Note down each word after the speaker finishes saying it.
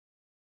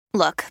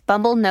Look,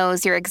 Bumble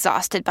knows you're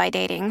exhausted by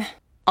dating.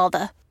 All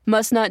the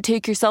must not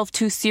take yourself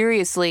too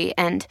seriously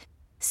and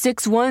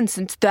 6'1"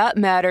 since that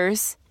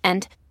matters.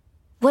 And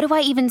what do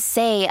I even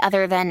say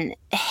other than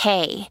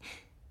hey?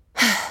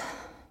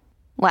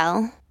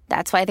 Well,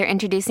 that's why they're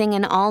introducing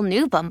an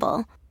all-new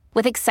Bumble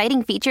with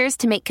exciting features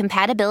to make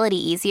compatibility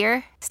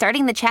easier,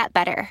 starting the chat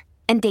better,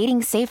 and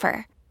dating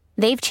safer.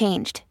 They've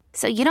changed,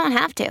 so you don't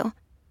have to.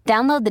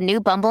 Download the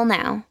new Bumble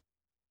now.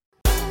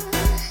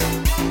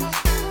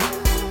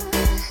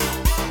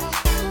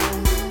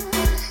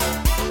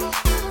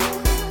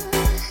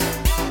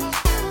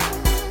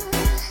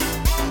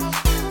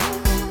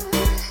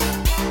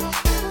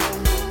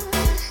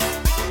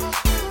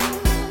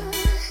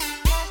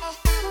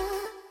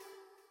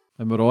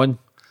 And we're on.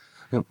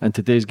 Yep. And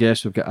today's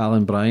guest, we've got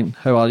Allan Bryant.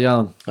 How are you,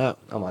 Allan? I'm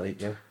alright,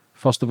 yeah.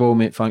 First of all,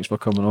 mate, thanks for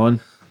coming on,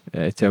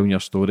 telling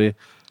your story.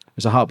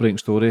 It's a heartbreaking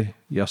story.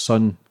 Your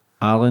son,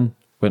 Allan,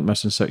 went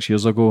missing 6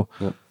 years ago.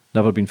 Yep.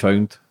 Never been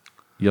found.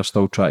 You're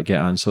still trying to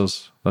get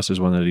answers. This is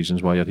one of the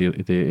reasons why you're here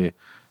today, to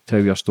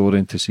tell your story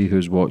and to see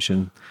who's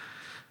watching,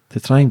 to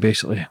try and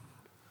basically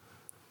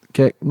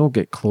not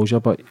get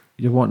closure, but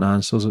you want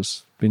answers.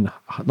 It's been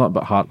not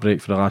but heartbreak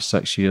for the last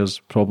 6 years.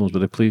 Problems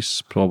with the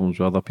police, problems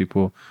with other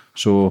people.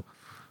 So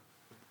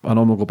I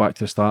know we'll go back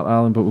to the start,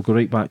 Allan, but we'll go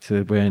right back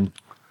to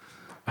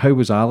how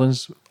was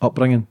Allan's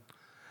upbringing?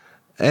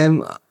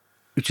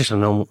 Just a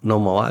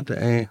normal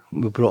lad.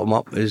 We brought him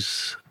up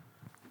as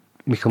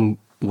become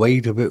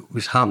wide about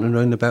what's happening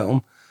around about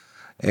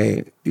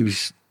him. He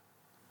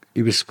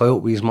was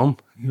spoilt with his mum.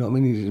 You know what I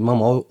mean? His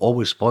mum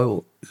always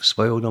spoiled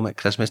him at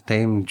Christmas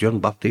time, during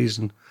birthdays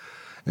and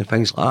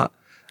things like that.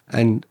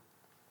 And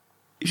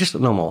he's just a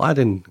normal lad,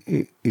 and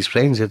his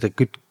friends had a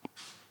good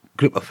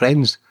group of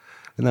friends,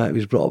 and that he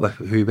was brought up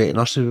with, who he went to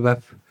nursery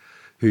with,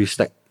 who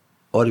stuck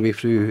all the way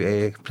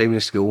through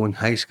primary school and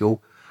high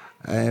school,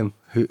 who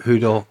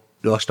they all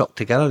stuck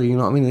together. You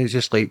know what I mean? It's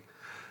just like,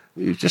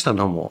 he was just a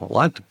normal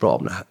lad,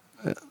 brought up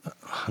in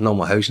a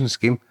normal housing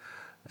scheme.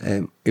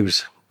 He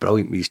was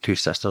brilliant with his two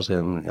sisters,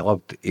 and he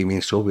loved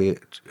Amy so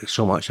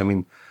much. I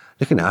mean,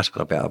 they couldn't ask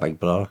for a better big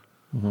brother.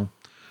 Mm-hmm.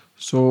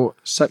 So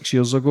 6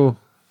 years ago,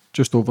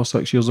 just over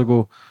 6 years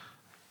ago,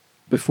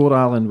 before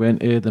Allan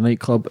went to the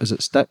nightclub, is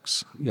it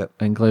Sticks? Yep.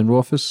 In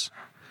Glenrothes?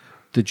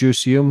 Did you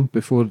see him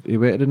before he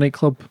went to the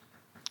nightclub?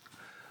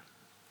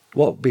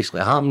 What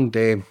basically happened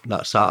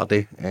that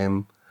Saturday,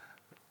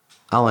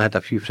 Allan had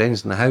a few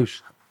friends in the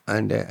house,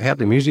 and I heard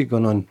the music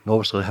going on,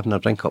 obviously having a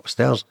drink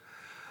upstairs.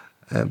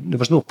 There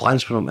was no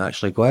plans for him to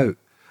actually go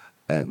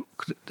out.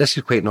 This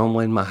is quite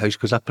normal in my house,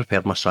 because I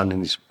prepared my son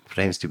and his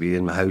friends to be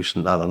in my house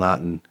and that,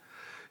 and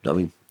you know what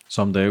I mean?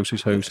 Somebody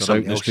else's house or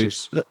out in the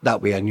streets.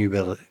 That way I knew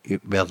where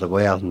they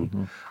were,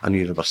 and I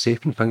knew they were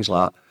safe and things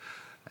like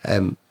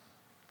that.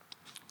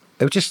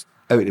 It was just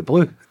out of the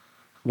blue.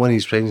 One of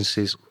his friends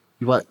says,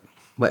 "You want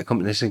to come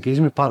to this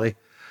engagement party?"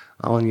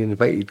 Allan, you're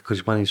invited,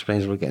 because one of his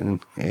friends were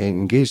getting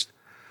engaged.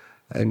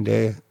 And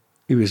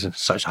he was in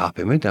such a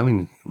happy mood. I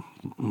mean,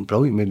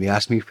 brilliant mood. He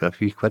asked me for a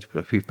few quid for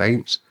a few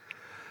pints.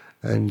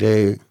 And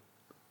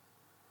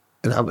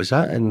that was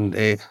that. And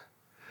he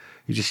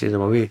just said,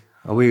 I'm away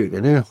out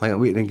there now, like I'm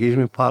away at the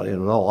engagement party,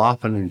 and we're all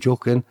laughing and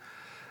joking.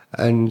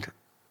 And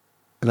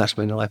that's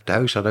when I left the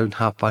house around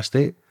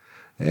 8:30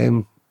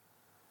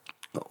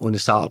 on the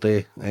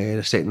Saturday,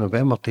 the 2nd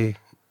November, to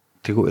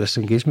go to this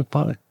engagement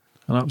party.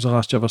 And that was the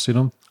last you ever seen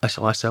him? That's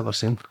the last I ever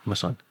seen my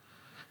son.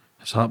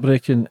 It's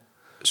heartbreaking.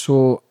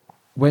 So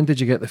when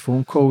did you get the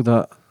phone call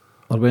or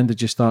when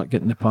did you start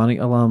getting the panic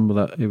alarm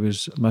that he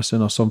was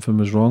missing or something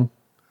was wrong?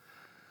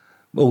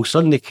 Well,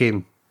 Sunday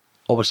came,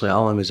 obviously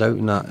Allan was out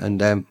and that,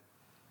 and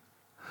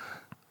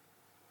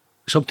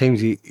sometimes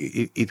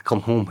he'd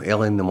come home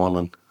early in the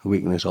morning,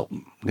 waking us up,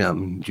 you know,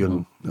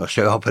 during, or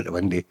shout up at the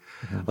window,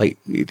 like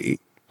he'd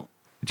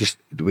just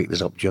wake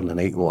us up during the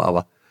night or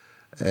whatever.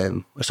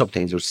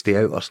 Sometimes he'd stay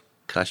out or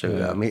crash out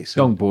with our mates.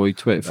 Young boy,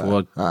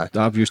 24.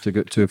 I've used to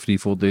go 2 or 3,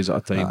 4 days at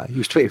a time. He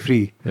was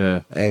 23.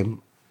 Yeah.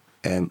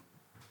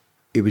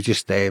 He was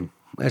just,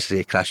 let's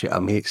say, crash out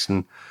our mates,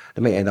 and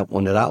they might end up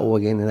on the rattle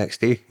again the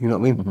next day, you know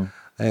what I mean?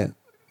 You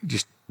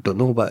just don't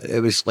know, but it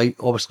was like,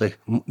 obviously,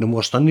 the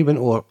more Sunday went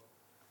on,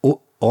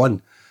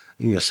 and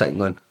you're sitting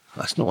going,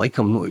 that's not like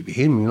him not to be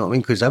him, you know what I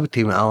mean? Because every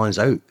time Allan's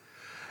out,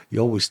 he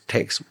always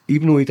texts,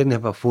 even though he didn't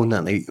have a phone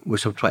that night,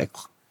 which I'm trying to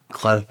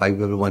clarify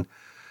with everyone,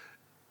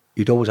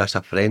 he'd always ask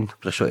a friend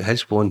for a shot of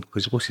his phone,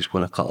 because he lost his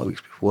phone a couple of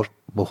weeks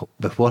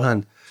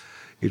beforehand.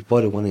 He'd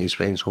borrow one of his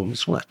friends home,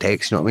 just want a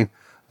text, you know what I mean?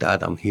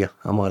 Dad, I'm here,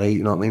 I'm alright,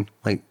 you know what I mean?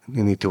 Like,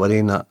 you need to worry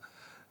and that.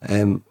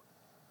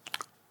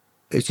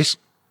 It's just,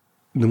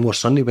 the more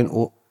Sunday went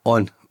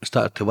on, I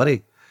started to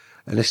worry.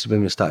 And this is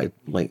when we started,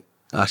 like,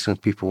 asking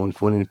people and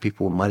phoning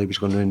people when Mary was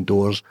going around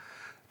doors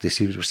to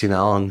see if we were seeing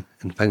Allan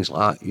and things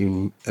like that.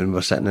 And we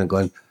were sitting there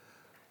going,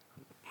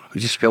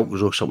 we just felt as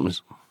though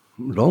something's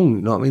wrong,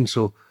 you know what I mean?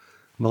 So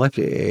we left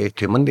it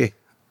to Monday.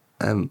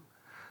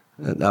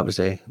 That was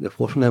the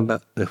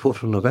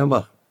 4th of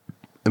November.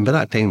 And by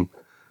that time,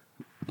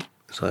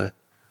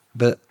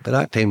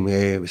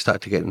 we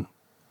started getting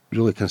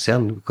really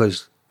concerned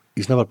because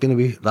he's never been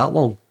away that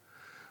long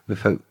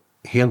without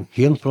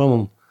hearing from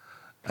him.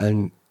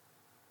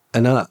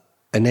 And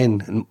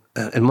then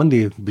on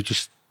Monday we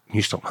just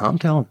knew something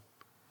happened to Allan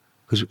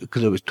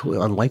because it was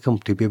totally unlike him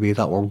to be away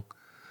that long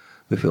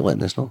without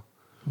letting us know.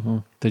 Mm-hmm.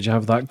 Did you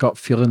have that gut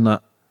feeling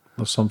that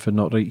there's something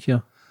not right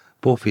here?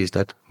 Both of us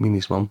did, me and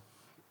his mum.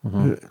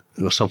 There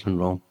was something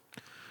wrong.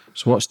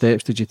 So what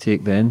steps did you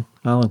take then,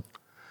 Allan?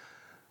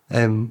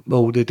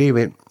 Well,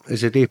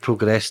 as the day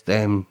progressed,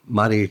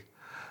 Mary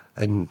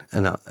and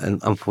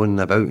I'm phoning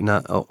about and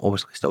that,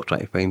 obviously still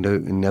trying to find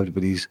out, and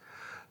everybody's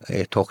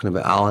talking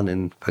about Allan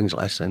and things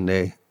like this, and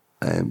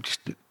just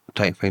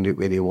trying to find out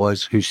where he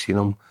was, who's seen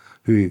him,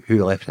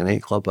 who left the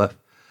nightclub with.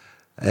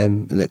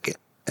 And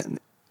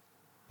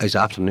as the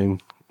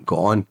afternoon got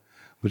on,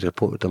 we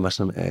reported him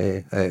missing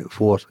at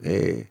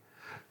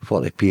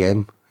 4:40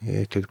 p.m.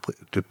 To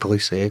the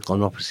police,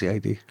 Glenrothes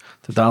CID.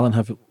 Did Allan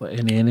have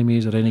any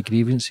enemies or any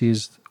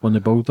grievances on the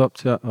build up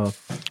to it? Or?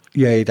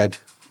 Yeah, he did.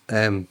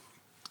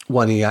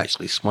 One, he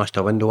actually smashed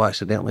a window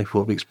accidentally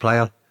 4 weeks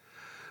prior.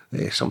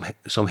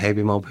 Some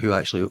heavy mob who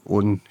actually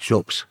own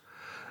shops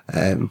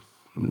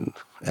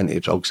into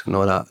drugs and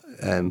all that.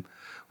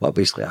 What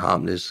basically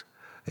happened is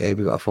we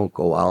got a phone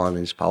call. Allan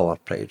and his pal were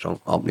pretty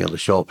drunk up near the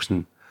shops,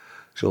 and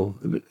so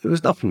it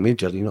was nothing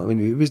major. You know what I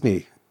mean?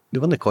 They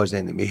weren't causing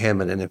any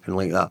mayhem or anything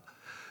like that.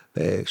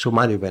 So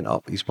Mary went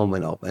up, his mum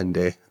went up, and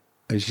I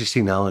was just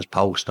seeing Allan's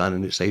pal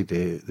standing outside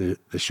the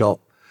shop,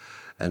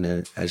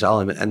 and as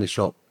Allan went in the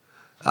shop,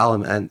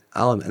 Allan in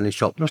the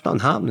shop, there's nothing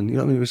happening. You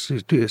know what I mean?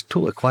 It was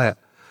totally quiet.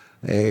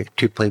 2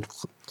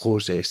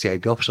 plainclothes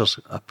CID officers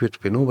appeared to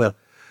be nowhere,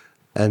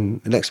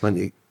 and the next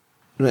minute,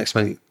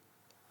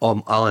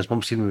 Allan's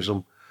mum seen was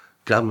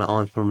grabbing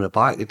Allan from the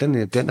back. They didn't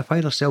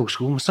identify themselves,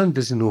 so my son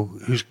doesn't know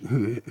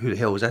who the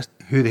hell is this?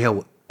 Who the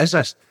hell is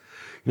this?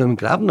 You know what I mean?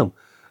 Grabbing them.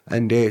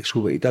 And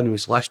so what he done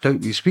was lashed out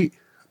with his feet,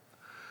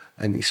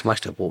 and he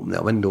smashed up open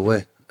that window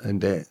away.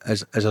 And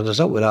as a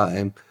result of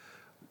that,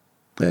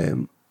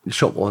 the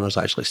shop owners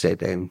actually said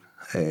to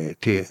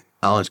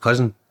Allan's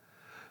cousin,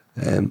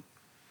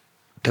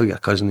 "Tell your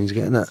cousin he's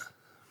getting it."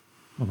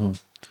 Mm-hmm.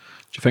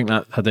 Do you think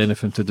that had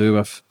anything to do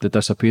with the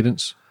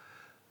disappearance?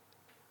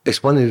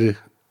 It's one of the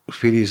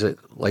theories that,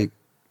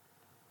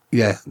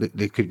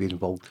 they could be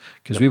involved.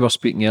 Because we were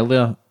speaking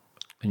earlier,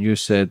 and you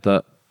said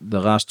that the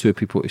last 2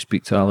 people to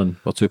speak to Allan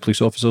were 2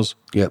 police officers.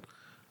 Yep.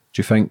 Do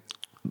you think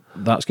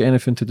that's got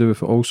anything to do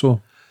with it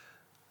also?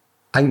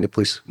 I think the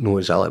police know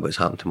exactly what's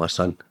happened to my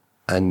son,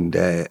 and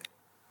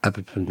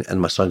everything in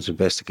my son's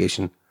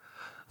investigation,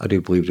 I do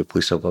believe the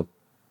police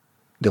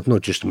they've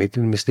not just made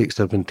the mistakes,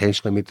 they've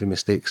intentionally made the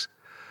mistakes.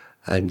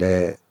 And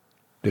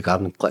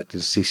regarding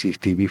collecting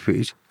CCTV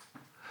footage,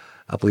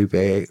 I believe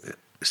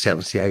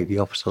certain CID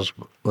officers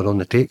were on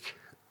the take.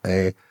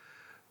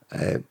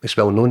 It's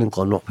well known in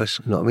Glenrothes,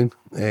 you know what I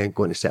mean?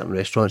 Going to certain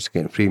restaurants,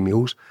 getting free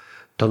meals,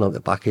 turning up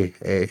the back of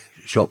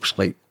shops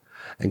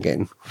and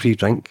getting free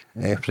drink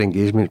for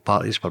engagement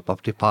parties, for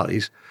birthday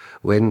parties,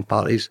 wedding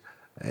parties,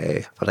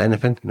 for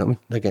anything, you know what I mean?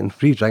 They're getting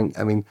free drink.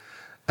 I mean,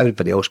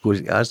 everybody else goes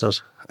to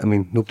Asda's. I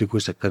mean, nobody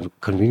goes to a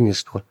convenience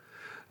store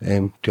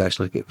to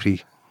actually get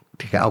free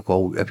to get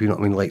alcohol, if you know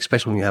what I mean,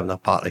 especially when you're having a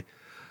party.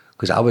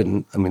 Because I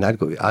wouldn't, I'd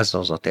go to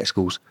Asda's or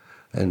Tesco's,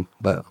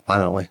 but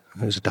apparently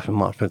it was a different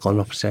matter for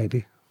Glenrothes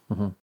CID.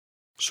 Mm-hmm.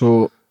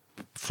 So,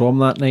 from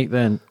that night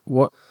then,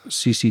 what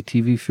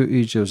CCTV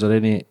footage, was there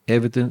any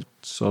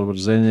evidence or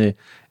was there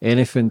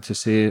anything to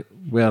say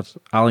where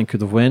Allan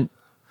could have went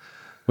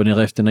when he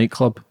left the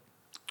nightclub?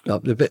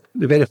 The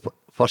very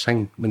first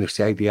thing when the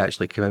CID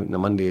actually came out on the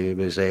Monday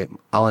was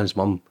Allan's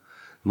mum,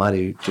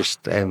 Mary,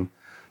 just,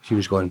 she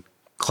was going,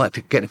 get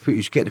the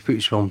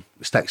footage from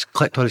Sticks,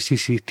 collect all the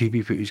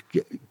CCTV footage,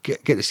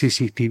 get the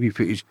CCTV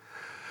footage.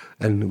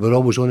 And we're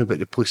always on about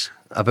the police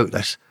about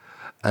this.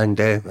 And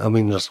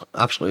there's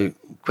absolutely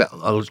quite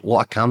a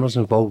lot of cameras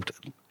involved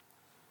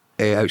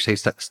outside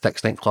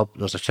Sticks nightclub.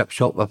 There's a chip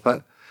shop with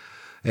it,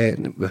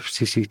 with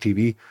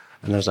CCTV,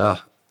 and there's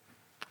a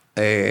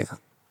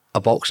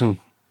boxing.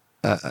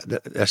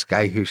 This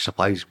guy who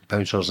supplies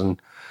bouncers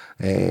and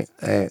he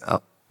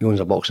owns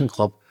a boxing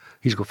club.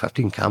 He's got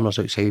 15 cameras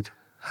outside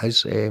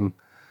his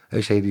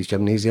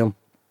gymnasium.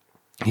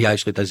 He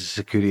actually does the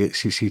security at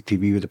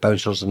CCTV with the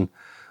bouncers and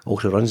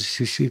also runs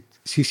the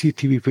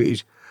CCTV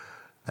footage.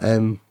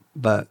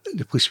 But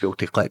the police failed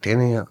to collect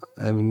any of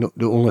it.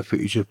 The only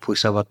footage the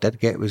police ever did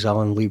get was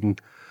Allan leaving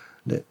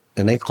the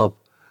nightclub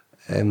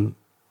in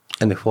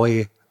the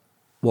foyer,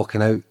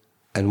 walking out,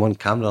 and one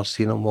camera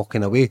seeing him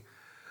walking away.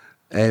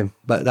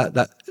 But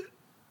that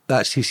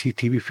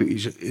CCTV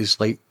footage is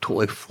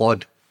totally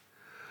flawed.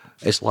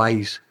 It's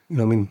lies. You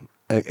know what I mean?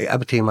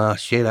 Every time I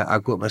share it, I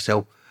go to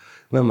myself,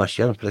 when am I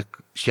sharing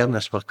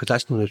this for? Because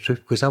that's not the truth.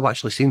 Because I've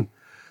actually seen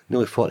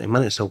nearly 40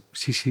 minutes of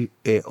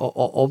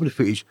all the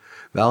footage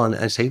with Allan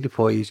inside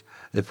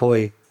the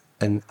foyer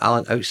and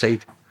Allan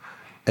outside.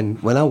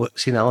 And when I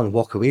seen Allan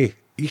walk away,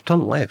 he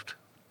turned left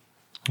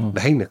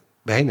behind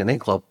the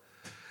nightclub.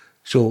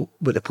 So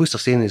what the police are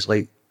saying is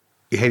he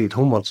headed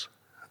homewards,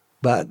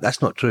 but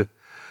that's not true.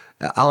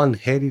 Allan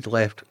headed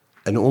left,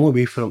 and the only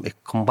way for him to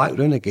come back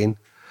round again,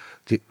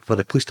 for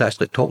the police to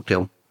actually talk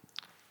to him,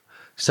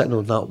 sitting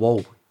on that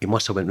wall, he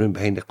must have went round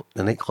behind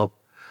the nightclub.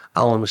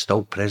 Allan was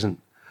still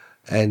present.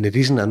 And the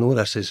reason I know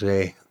this is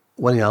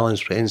one of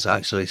Allan's friends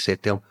actually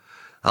said to him,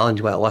 Allan, do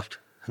you want a lift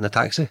in a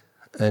taxi?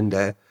 And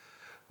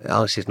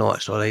Allan says, no,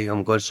 it's all right,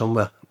 I'm going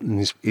somewhere. And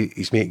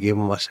his mate gave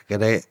him a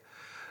cigarette.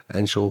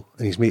 And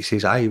his mate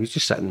says, he was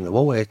just sitting in the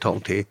wall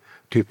talking to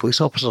two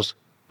police officers.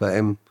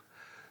 But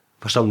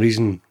for some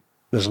reason,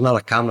 there's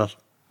another camera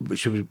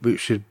which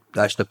should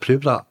actually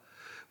prove that,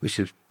 which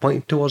is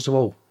pointing towards the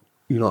wall.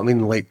 You know what I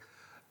mean?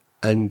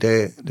 And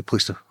the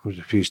police have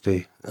refused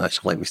to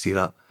actually let me see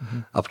that. Mm-hmm.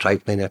 I've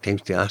tried many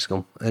times to ask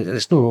them. And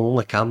it's not the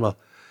only camera.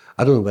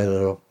 I don't know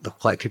whether they've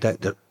collected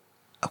it,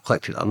 I've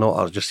collected it or not,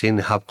 or just saying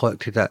they have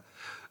collected it.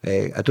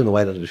 I don't know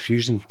why they're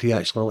refusing to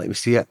actually let me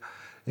see it.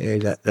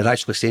 They're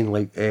actually saying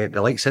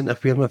the lights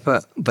interfering with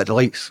it, but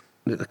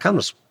the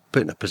camera's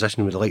put in a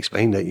position with the lights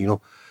behind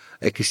it,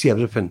 I can see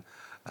everything.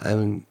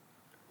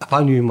 If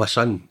I knew my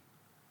son,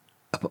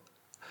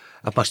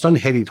 if my son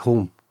headed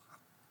home,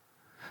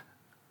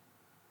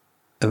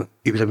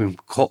 he would have been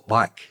caught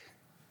back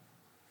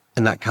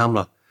in that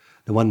camera,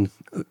 the one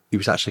he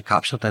was actually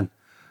captured in.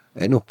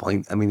 At no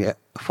point,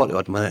 40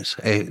 odd minutes,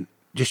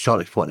 just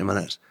short of 40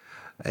 minutes,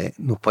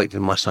 no point did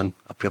my son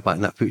appear back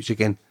in that footage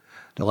again.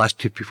 The last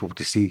two people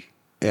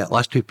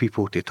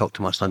to talk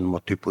to my son were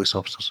two police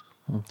officers.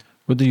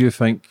 What do you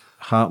think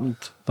happened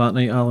that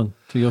night, Allan,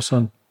 to your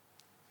son?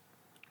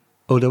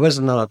 Oh, there was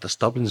another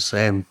disturbance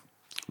behind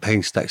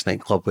Sticks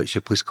nightclub, which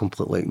the police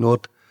completely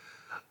ignored.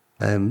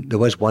 There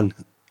was one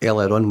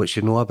earlier on, which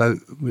you know about,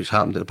 which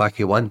happened at the back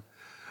of one.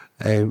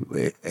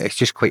 It's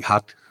just quite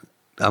hard.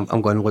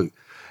 I'm going, look,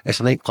 it's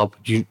a nightclub.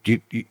 You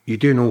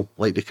do know,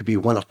 there could be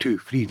 1 or 2,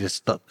 3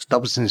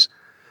 disturbances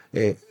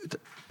at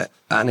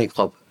a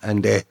nightclub,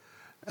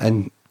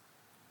 and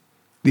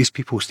these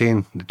people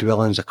staying the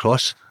dwellings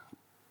across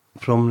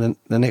from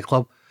the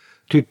nightclub.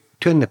 Two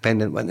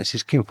independent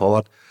witnesses came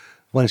forward.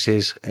 One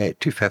says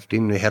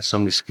 2:15 they heard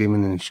somebody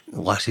screaming and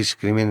lasses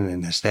screaming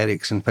and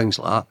hysterics and things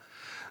like that.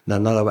 And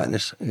another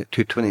witness at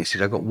 2:20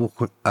 says I got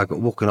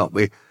woken up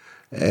with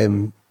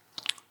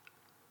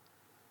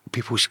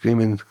people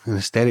screaming and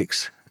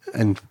hysterics,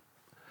 and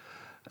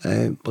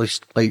it was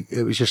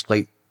just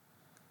like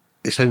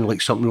it sounded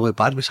like something really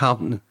bad was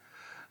happening,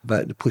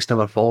 but the police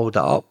never followed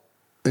it up,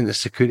 and the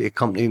security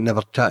company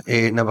never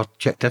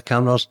checked their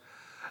cameras,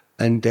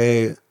 and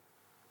there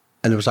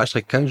was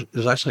actually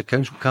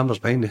council cameras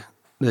behind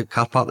the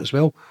car park as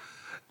well.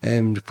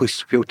 The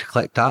police failed to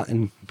collect that,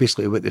 and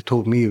basically what they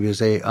told me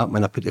was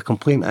when I put the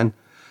complaint in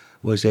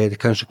was the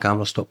council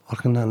camera stopped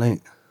working that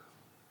night.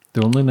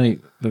 The only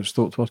night that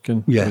stopped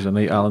working was the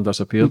night Allan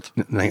disappeared?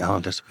 The night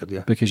Allan disappeared,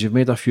 yeah. Because you've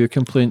made a few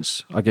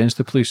complaints against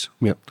the police.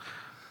 Yep.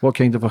 What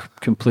kind of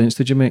complaints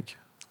did you make?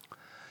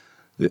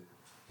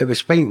 It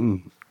was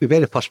fine. The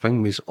very first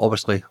thing was,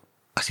 obviously,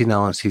 I seen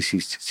Allan's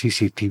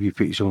CCTV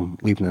footage on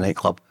leaving the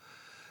nightclub.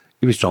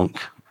 He was drunk.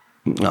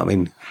 You know what I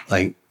mean?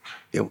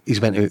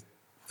 He's went out.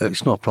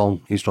 It's not a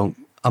problem. He's drunk.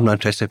 I'm not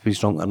interested if he's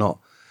drunk or not.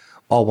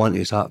 All I want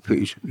is that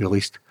footage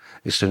released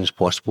as soon as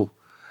possible.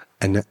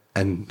 And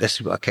this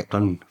is what I kept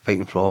on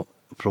fighting for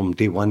from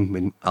day one,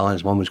 when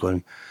Allan's mum was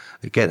going,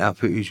 get that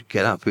footage,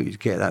 get that footage,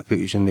 get that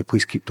footage. And the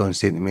police kept on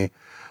saying to me,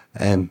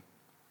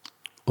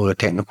 the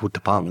technical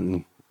department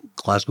in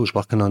Glasgow's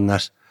working on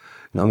this.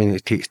 You know what I mean?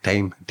 It takes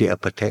time, data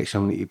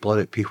protection, we need to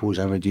blur out people's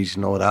images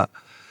and all that.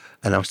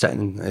 And I'm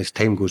sitting, as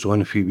time goes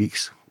on, a few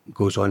weeks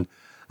goes on,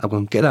 I'm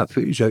going, get that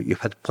footage out. You've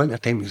had plenty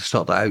of time to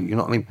sort that out. You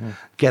know what I mean?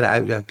 Get it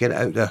out there.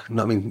 You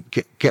know what I mean?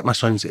 Get my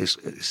son's.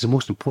 It's the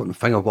most important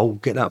thing of all.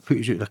 Get that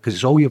footage out there, because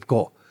it's all you've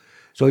got.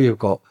 It's all you've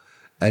got.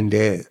 And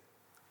they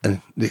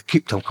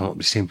keep on coming up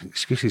with the same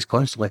excuses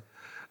constantly.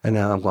 And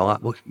I'm going,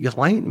 well, you're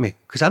lying to me,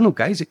 because I know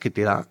guys that could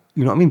do that.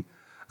 You know what I mean?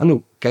 I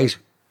know guys.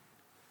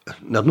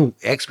 They're no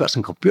experts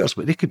in computers,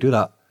 but they could do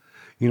that.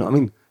 You know what I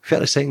mean?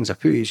 30 seconds of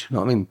footage. You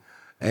know what I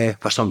mean?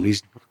 For some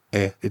reason.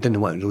 They didn't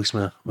want to release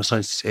my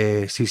son's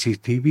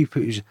CCTV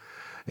footage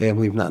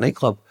leaving that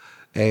nightclub.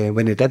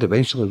 When they did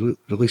eventually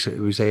release it,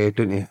 it was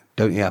down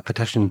to a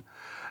petition,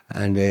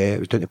 and it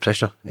was down to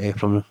pressure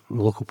from the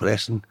local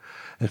press and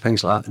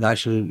things like that. They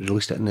actually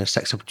released it on the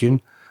 6th of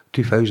June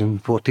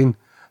 2014,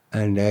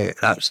 and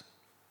that's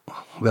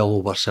well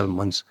over 7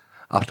 months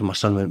after my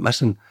son went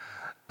missing.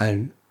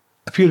 And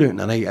if you're out on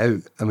a night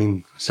out,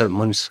 7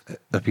 months,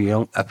 if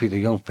you're a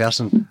young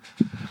person,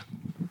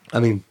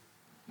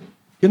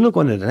 you're not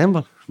going to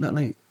remember that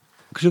night,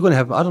 because you're going to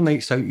have other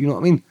nights out, you know what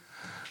I mean?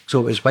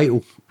 So it was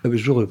vital. It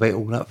was really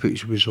vital that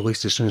footage was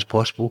released as soon as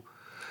possible.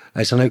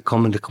 As an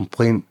outcome of the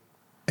complaint,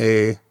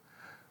 we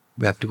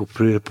have to go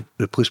through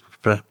the police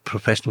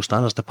professional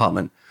standards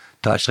department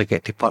to actually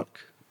get to Park.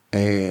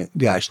 They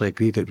actually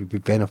agreed it would be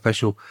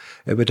beneficial.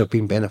 It would have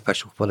been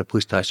beneficial for the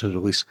police to actually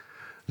release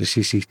the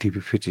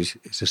CCTV footage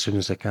as soon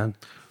as they can.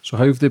 So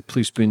how have the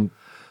police been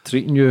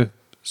treating you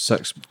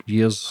 6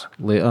 years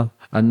later?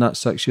 In that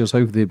 6 years, how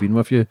have they been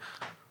with you?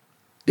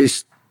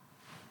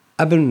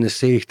 everything they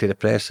say to the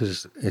press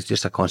is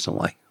just a constant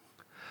lie.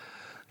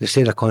 They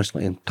say they're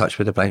constantly in touch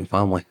with the Bryant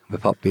family,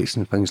 with updates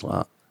and things like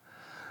that.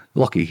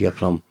 Lucky to hear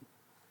from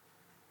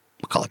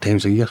a couple of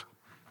times a year.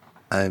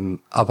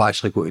 I've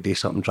actually got to do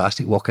something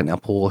drastic, walk into a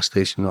police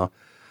station or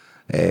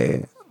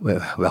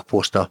with a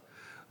poster.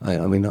 I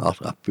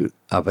put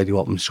a video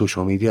up on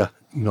social media,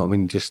 you know what I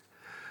mean, just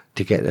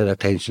to get their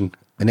attention,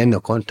 and then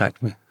they'll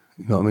contact me,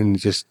 you know what I mean,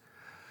 it's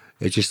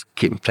just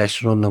keeping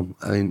pressure on them.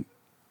 I mean,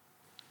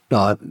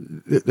 no,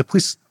 the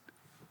police,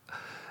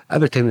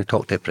 every time they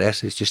talk to the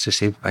press, it's just the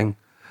same thing.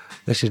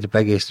 This is the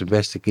biggest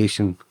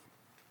investigation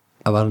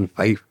ever in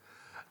Fife.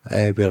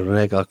 We're in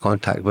regular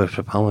contact with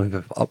the family,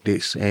 with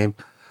updates.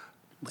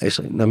 It's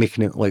like they're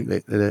making it like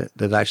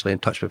they're actually in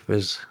touch with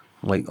us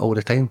like all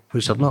the time,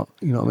 which they're not,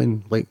 you know what I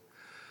mean? Like,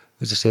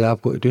 as I say,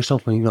 I've got to do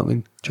something, you know what I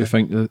mean? Do you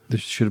think that they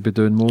should be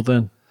doing more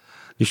then?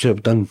 They should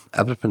have done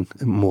everything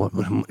and more.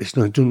 It's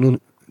not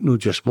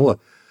just more.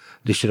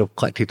 They should have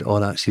collected all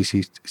that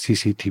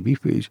CCTV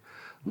footage.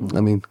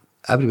 I mean,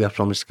 everywhere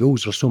from the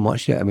schools, there's so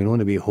much yet. I mean, on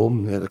the way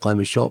home, the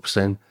climate shops,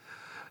 and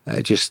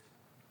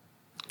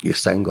you're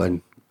sitting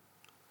going,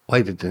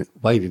 why did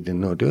they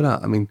not do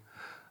that? I mean,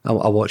 I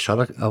watched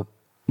her.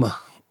 One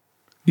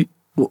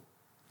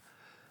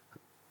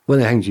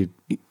of the things you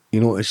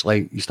notice,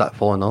 like, you start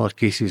following other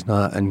cases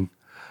now, and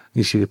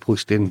you see the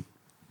police doing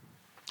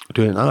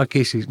other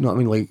cases, you know what I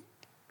mean, like,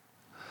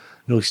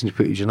 releasing the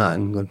footage and that,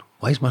 and going,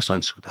 why is my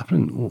son so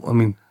different? I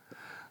mean,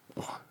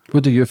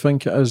 what do you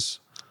think it is?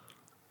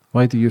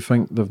 Why do you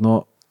think they've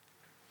not,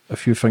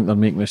 if you think they're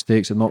making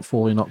mistakes and not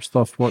following up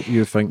stuff, what do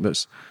you think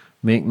that's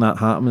making that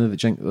happen? Do you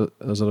think that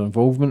there's an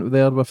involvement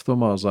there with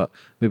them, or is that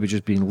maybe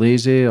just being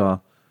lazy,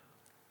 or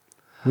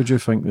what do you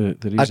think the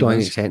reason is? I don't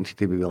think it's anything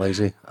to be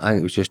lazy. I think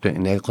it was just down to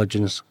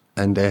negligence,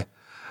 and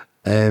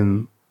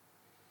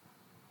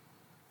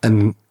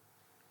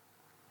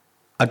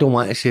I don't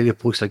want to say the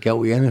police are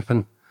guilty of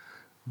anything,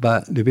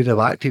 but the way they've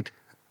acted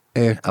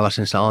ever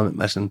since Allan went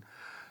missing,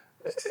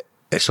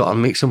 it sort of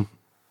makes them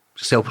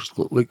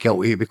look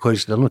guilty,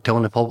 because they're not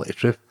telling the public the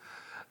truth.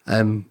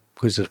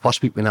 Because the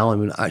first week when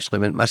Allan actually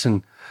went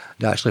missing,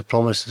 they actually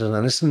promised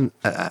an incident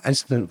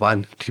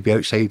van to be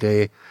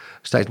outside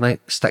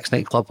Sticks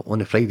nightclub on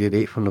the Friday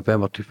the 8th of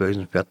November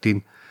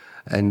 2013,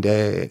 and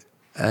then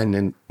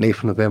 9th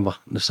of November,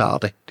 the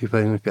Saturday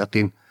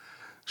 2013.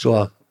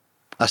 So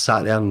I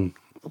sat there, and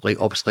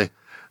like, obviously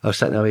I was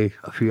sitting there with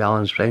a few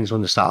Allan's friends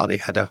on the Saturday,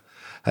 had a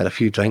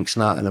few drinks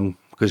and that, and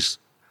because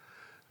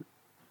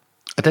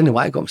I didn't know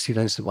why I got to see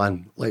the incident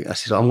van. Like, I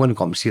said, I'm going to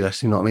go up and see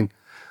this, you know what I mean?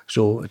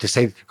 So I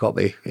decided to go up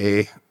with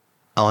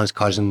Allan's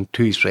cousin,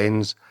 two of his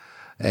friends,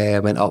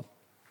 went up,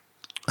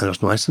 and there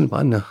was no incident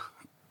van there.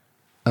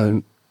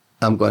 And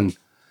I'm going,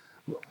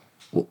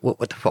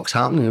 what the fuck's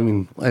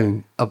happening? I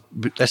mean,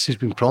 this has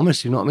been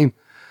promised, you know what I mean?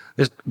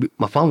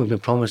 My family has been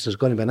promised there's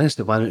going to be an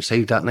incident van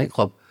outside that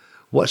nightclub.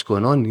 What's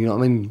going on, you know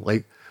what I mean?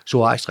 Like,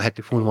 so I actually had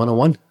to phone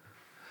 101.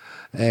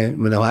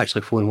 When I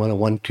actually phoned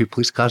 101, two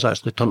police cars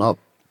actually turned up.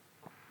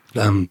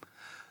 And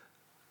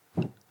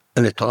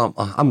they turn up.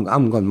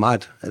 I'm going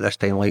mad at this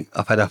time. Like,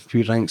 I've had a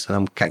few drinks and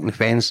I'm kicking the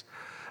fence,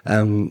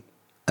 and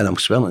I'm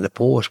swearing at the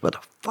post. What the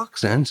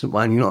fuck's the incident,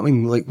 man? You know what I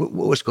mean? Like,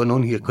 what's going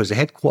on here? Because the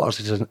headquarters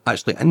is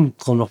actually in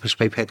Clonoffice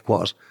Pipe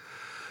headquarters,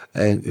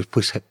 the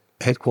police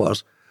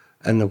headquarters,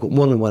 and they've got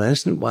more than one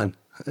incident van.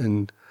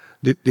 And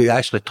they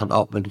actually turned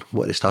up, and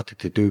what they started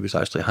to do was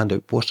actually hand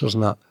out posters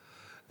and that.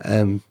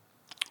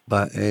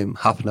 But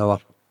half an hour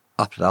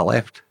after I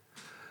left,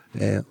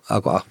 I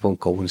got a phone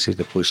call and said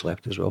the police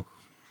left as well.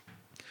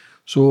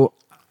 So,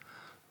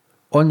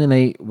 on the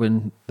night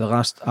when the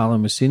last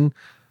Allan was seen,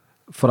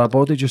 for a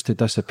body just to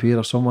disappear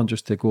or someone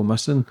just to go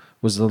missing,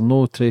 was there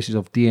no traces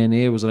of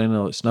DNA? Was there any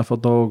like sniffer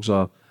dogs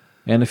or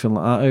anything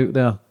like that out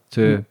there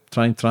to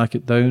try and track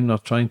it down, or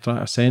try and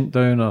track a scent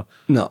down, or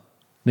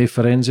no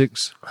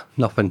forensics?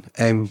 Nothing.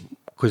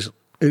 Because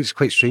it's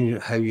quite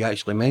strange how you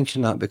actually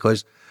mentioned that,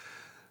 because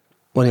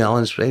one of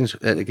Allan's friends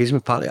at the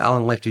engagement party,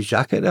 Allan left his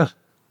jacket there.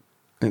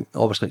 And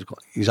obviously,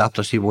 his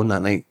after she won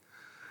that night.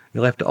 He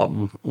left it up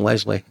in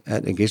Leslie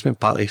at the engagement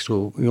party,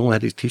 so he only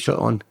had his t-shirt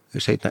on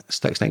outside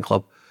Sticks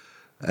nightclub,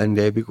 and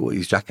we got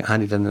his jacket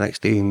handed in the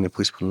next day, and the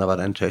police were never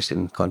interested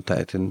in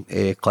contacting,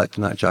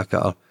 collecting that jacket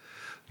or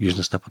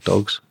using sniffer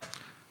dogs.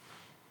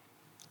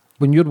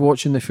 When you're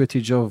watching the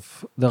footage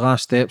of the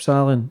last steps,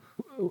 Allan,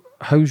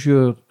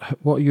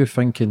 what are you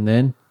thinking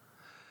then?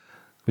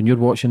 When you're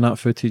watching that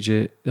footage,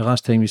 the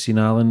last time you seen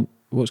Allan,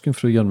 what's going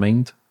through your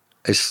mind?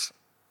 It's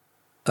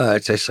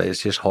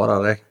just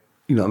horror, eh?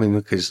 You know what I mean?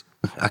 Because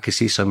I could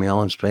see some of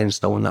Allan's friends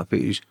still in that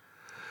footage.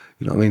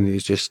 You know what I mean?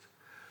 It's just,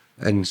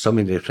 and some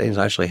of their friends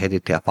actually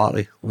headed to a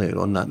party later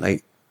on that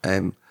night.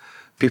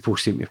 People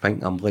seem to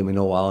think I'm blaming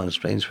all Allan's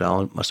friends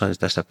for my son's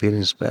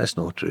disappearance, but it's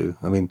not true.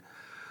 I mean,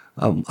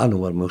 I know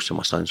where most of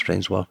my son's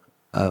friends were.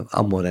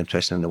 I'm more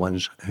interested in the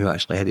ones who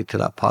actually headed to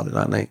that party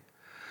that night.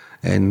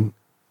 And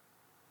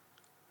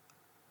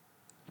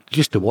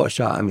just to watch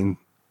that, I mean,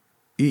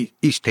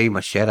 each time I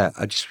share it,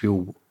 I just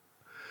feel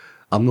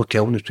I'm not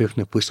telling the truth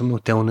in the police, I'm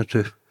not telling the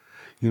truth.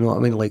 You know what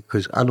I mean? Like,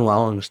 because I know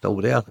Allan was still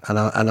there, and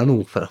I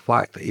know for a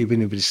fact that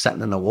even if he was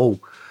sitting in a wall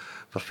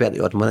for 30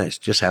 odd minutes,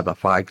 just have a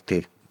flag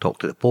to talk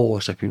to the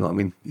police, if you know what I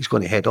mean, he's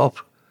going to head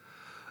off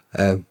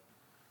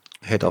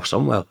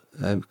somewhere,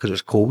 because it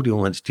was cold, he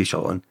only had his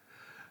t-shirt on.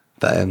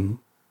 But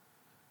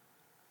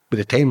with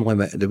the time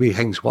limit, the way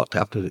things worked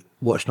after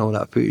watching all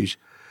that footage,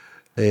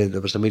 there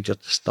was a major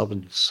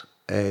disturbance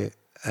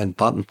in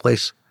Barton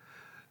Place.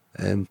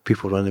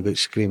 People running about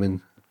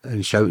screaming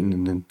and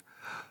shouting,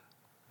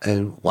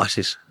 and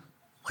lasses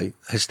like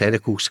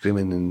hysterical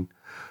screaming,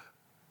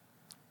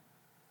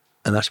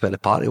 and that's where the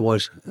party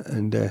was.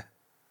 And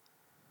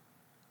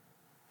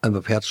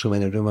we've heard so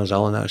many rumours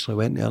Allan actually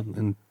went there,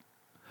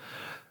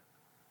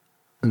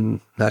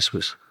 and that's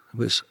what's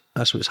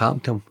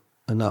happened to him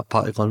in that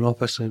part of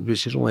Glenrothes,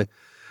 which is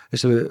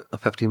it's about a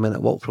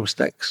 15-minute walk from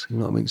Sticks, you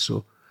know what I mean?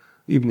 So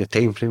even the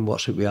time frame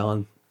works out with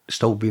Allan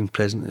still being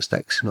present at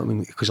Sticks, you know what I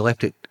mean? Because I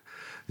left it,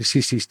 the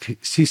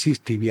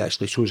CCTV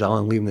actually shows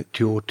Allan leaving at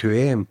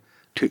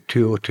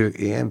 2:02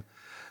 a.m.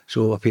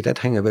 So if he did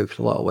hang about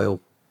for a little while,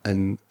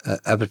 and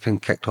everything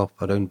kicked off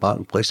around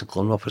Barton Place in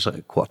Glenrothes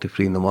at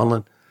 2:45 in the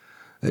morning,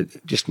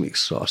 it just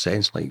makes sort of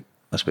sense, like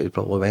that's where he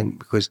probably went,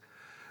 because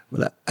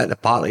at the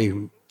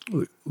party,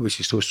 which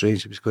is so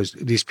strange, because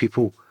these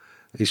people,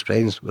 his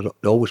friends,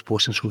 they're always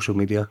posting social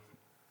media,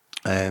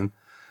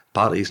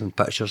 parties and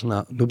pictures and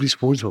that. Nobody's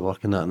phones were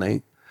working that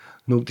night.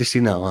 Nobody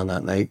seen Allan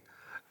that night.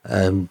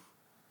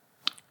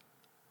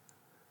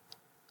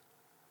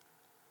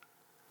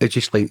 It's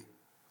just like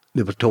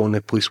they were telling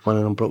the police one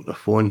of them broke their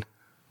phone.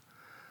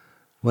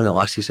 One of the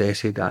lasses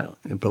said that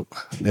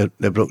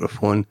they broke their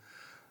phone.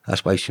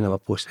 That's why she never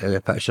posted any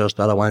pictures.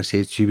 The other one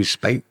said she was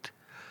spiked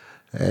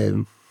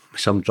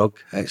some drug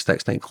at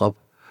Sticks nightclub,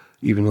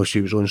 even though she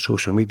was on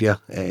social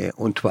media,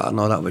 on Twitter and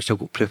all that, which still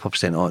got proof of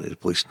sent on to the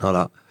police and all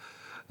that.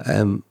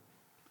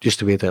 Just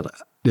the way their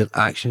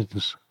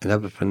actions and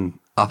everything.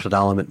 After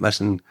Allan went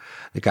missing,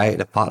 the guy at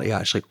the party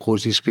actually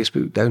closed his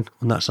Facebook down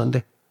on that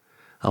Sunday.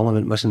 Allan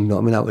went missing, you know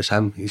what I mean? That was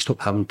him. He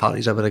stopped having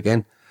parties ever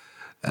again.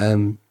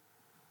 And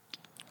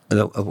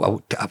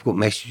I've got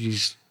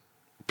messages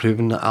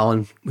proving that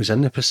Allan was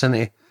in the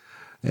vicinity.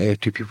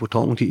 Two people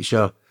talking to each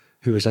other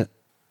who was in.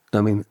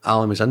 I mean,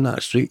 Allan was in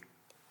that street.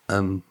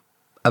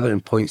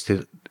 Everything points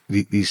to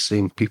these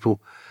same people.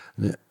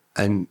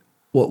 And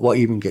what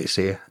even gets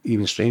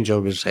even stranger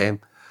was when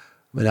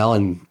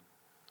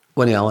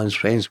one of Allan's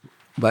friends,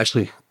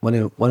 actually one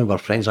of our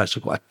friends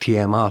actually got a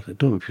TMR. I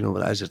don't know if you know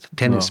what that is. It's a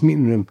tenants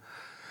meeting room.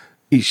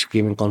 Each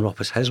game in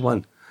Glenrothes has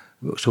one.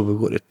 So we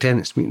got the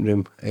tenants meeting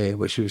room,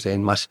 which was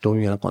in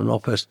Macedonia and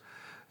Glenrothes.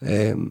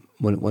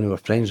 One of our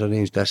friends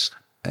arranged this.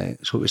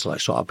 So it was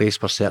like sort of base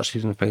for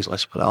searches and things like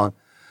that for Allan.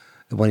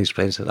 And one of his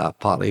friends at that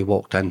party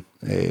walked in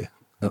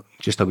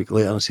just a week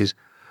later and says,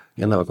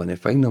 "You're never going to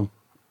find him."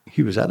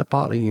 He was at the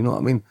party, you know what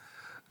I mean?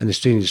 And the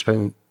strangest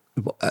thing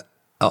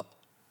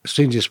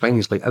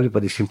is like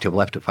everybody seemed to have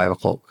left at 5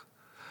 o'clock.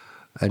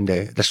 And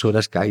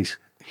this guy's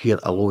here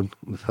alone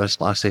with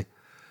this lassie.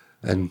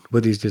 And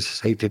what does he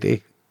decide to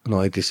do?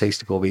 He decides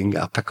to go away and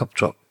get a pickup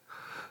truck.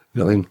 You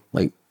know what I mean?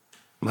 Like,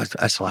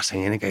 that's the last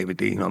thing any guy would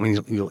do, you know what I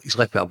mean? He's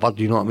left with a bird,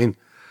 you know what I mean?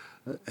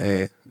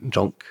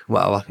 Drunk,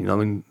 whatever, you know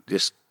what I mean?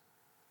 Just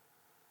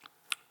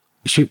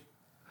shoot.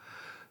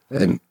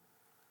 And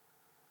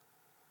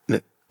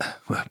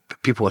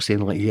people are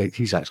saying, like,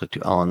 he's actually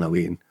took Allan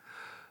away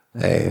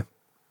and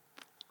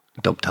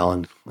dumped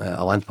Allan at a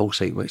landfill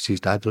site, which his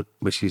dad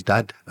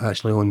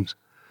actually owns.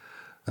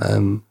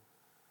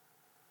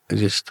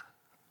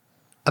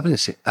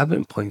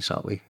 Everything points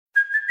that way.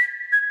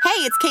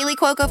 Hey, it's Kaylee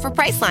Cuoco for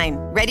Priceline.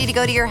 Ready to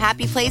go to your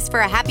happy place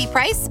for a happy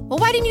price? Well,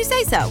 why didn't you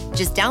say so?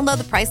 Just download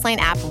the Priceline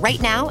app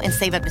right now and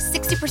save up to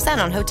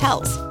 60% on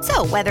hotels.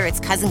 So whether it's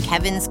Cousin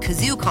Kevin's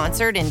Kazoo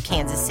Concert in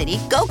Kansas City,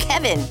 go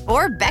Kevin,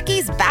 or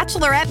Becky's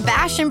Bachelorette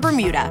Bash in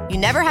Bermuda, you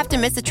never have to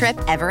miss a trip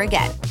ever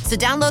again. So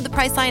download the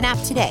Priceline app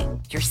today.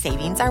 Your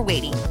savings are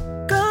waiting.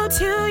 Go to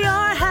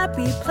your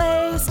happy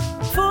place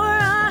for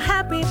a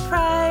happy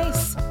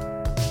price.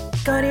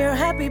 Go to your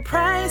happy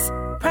price,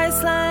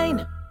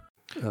 Priceline.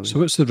 So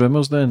what's the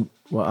rumours then?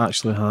 What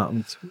actually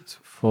happened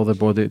for the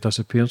body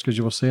disappearance? Because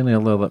you were saying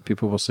earlier that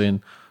people were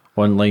saying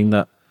online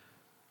that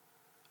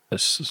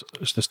it's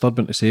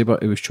disturbing to say,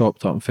 but it was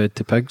chopped up and fed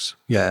to pigs.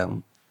 Yeah,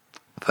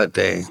 but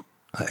I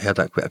heard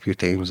that quite a few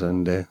times,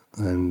 and you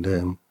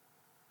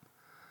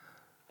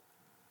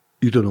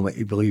don't know what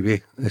you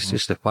believe. It's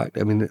just the fact.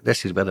 I mean,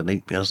 this is where the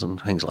nightmares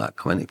and things like that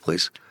come into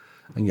place,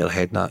 and you're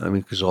heading that. I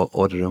mean, because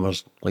all the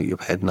rumours like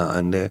you've heading that,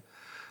 and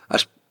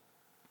that's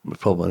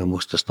probably the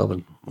most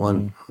disturbing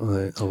one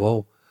of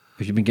all.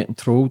 Have you been getting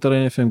trolled or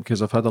anything?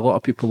 Because I've had a lot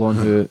of people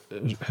on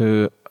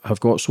who have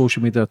got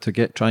social media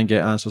to try and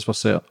get answers for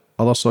certain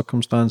other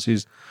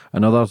circumstances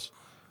and other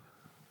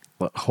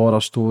like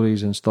horror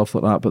stories and stuff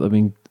like that, but they've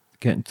been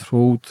getting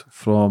trolled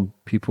from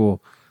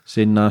people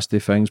saying nasty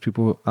things,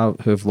 people who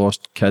have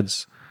lost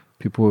kids,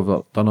 people who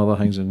have done other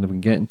things, and they've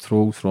been getting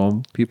trolled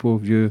from people.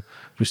 Have you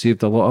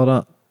received a lot of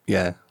that?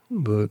 Yeah,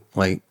 but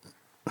like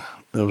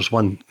there was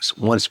one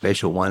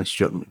special one,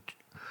 Stuart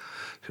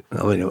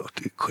I mean,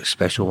 quite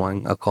special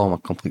one. I call him a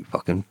complete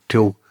fucking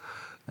tool.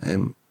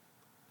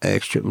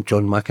 Stupid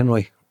John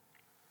McEnroy.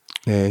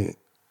 He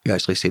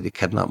actually said he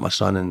kidnapped my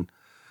son and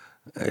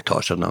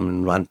tortured him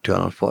and ran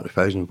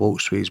 240,000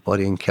 volts through his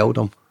body and killed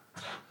him.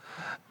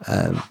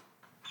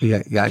 He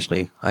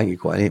actually, I think he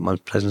got an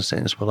 8-month prison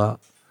sentence for that.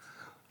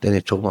 Then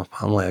he told my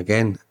family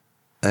again,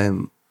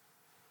 and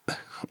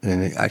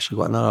he actually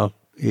got another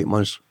 8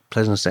 months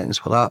prison sentence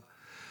for that.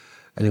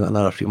 And he got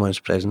another 3 months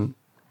prison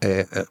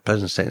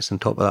sentence on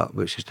top of that,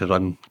 which is to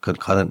run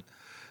concurrent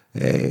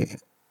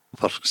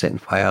for setting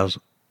fires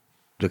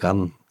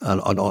regarding an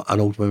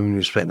old woman who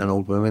was threatening an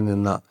old woman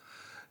and that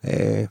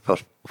for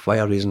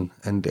fire reason.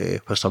 And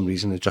for some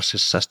reason, the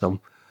justice system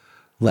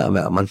let him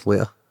out a month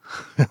later.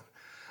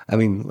 I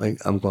mean, like,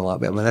 I'm going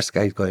like, I mean, this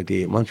guy's got to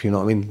do 8 months, you know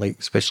what I mean? Like,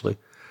 especially,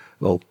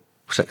 well,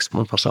 6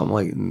 months or something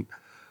like that.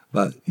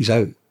 But he's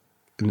out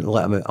and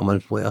let him out a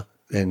month later.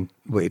 Then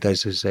what he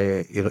does is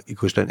he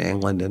goes down to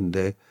England and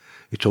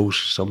he trolls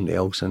somebody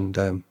else and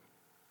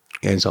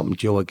he ends up in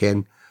jail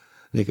again.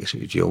 And he gets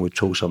out of jail and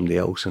trolls somebody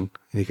else and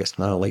he gets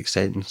another light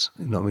sentence.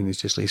 You know what I mean?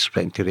 He's just like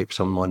threatening to rape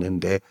someone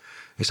and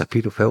it's a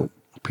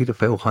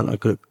paedophile hunter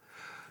group.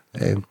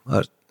 I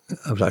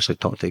was actually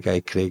talking to a guy,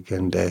 Craig,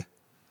 and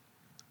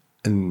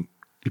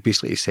he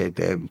basically said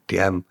to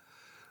him,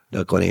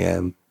 they're going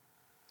to,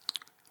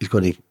 he's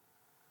going to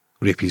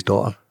rape his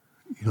daughter.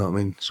 You know what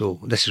I mean? So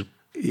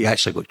he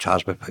actually got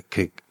charged with it,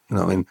 Craig. You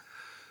know what I mean?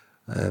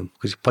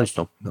 Because he punched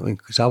him. You know what I mean?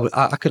 Because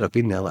I could have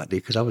been there that day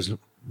because I was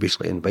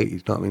basically invited. You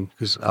know what I mean?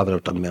 Because I would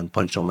have done me and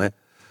punched him.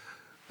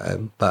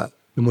 But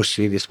the most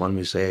serious one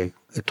was it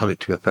turned out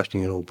to be a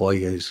 15-year-old boy.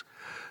 He was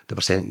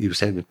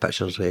sending me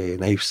pictures of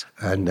knives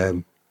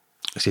and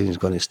saying he's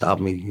going to stab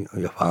me.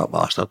 You fat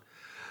bastard.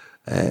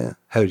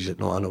 How does it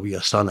know I know where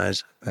your son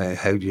is?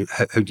 How do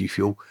you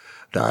feel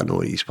that I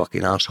know these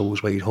fucking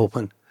arseholes wide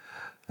open?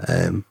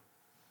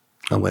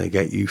 I'm going to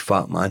get you,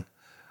 fat man.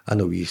 I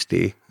know where you stay.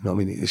 You know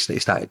what I mean? He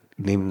started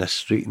naming this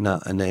street and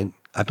that, and then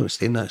I don't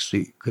stay in that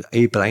street. Cause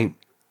Bryant,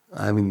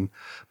 I mean,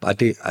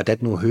 but I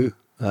did know who. It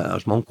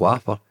was my Uncle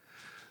Arthur,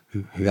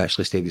 who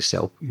actually stayed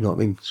himself. You know what I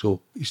mean?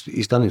 So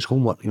he's done his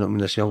homework. You know what I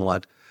mean? This young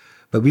lad.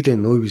 But we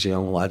didn't know he was a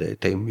young lad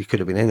at the time. He could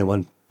have been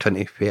anyone,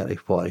 20, 30,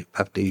 40,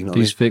 50, you know what I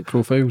mean? These fake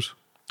profiles?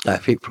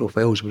 Fake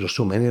profiles, there were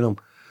so many of them.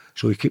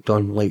 So he kept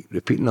on, like,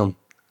 repeating them.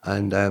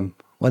 And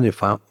one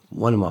of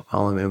my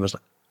family members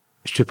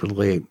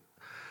stupidly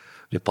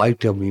replied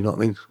to him, you know what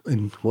I mean?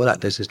 And what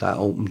that does is that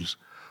opens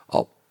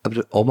up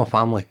all my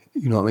family,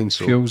 you know what I mean?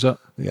 So, fuels it?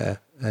 Yeah.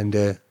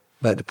 And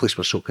but the police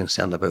were so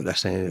concerned about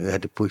this, and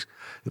the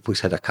police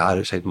had a car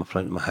outside my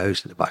front of my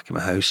house, at the back of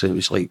my house, and it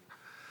was like,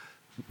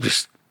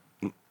 just...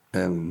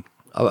 I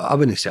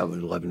wouldn't say I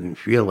was living in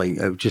fear, like,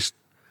 I would just...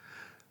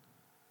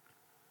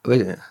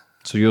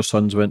 So your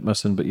sons went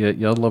missing, but yet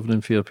you're living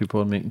in fear,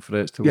 people are making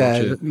threats to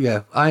watch it.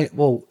 Yeah,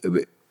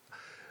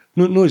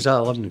 no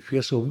exactly living in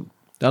fear, so...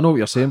 I know what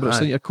you're saying, but it's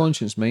in your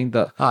conscience mind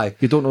that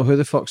you don't know who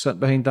the fuck's sitting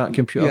behind that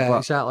computer. Yeah, but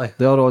exactly.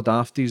 They're all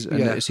dafties, and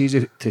it's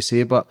easy to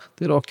say, but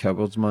they're all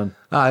cowards, man.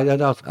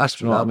 That's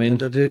you know what I mean?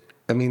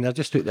 They're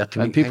just out there to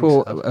and make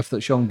people, things. if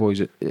it's young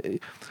boys,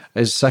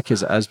 as sick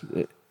as it is,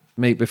 it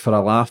might be for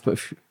a laugh,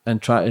 but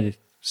and try to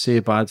say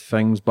bad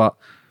things, but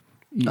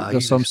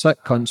there's some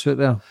sick cunts out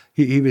there.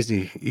 He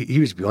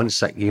was beyond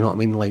sick, you know what I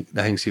mean? Like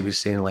the things he was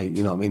saying, like,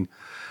 you know what I mean?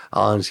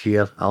 Alan's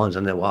here, Alan's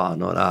in the water,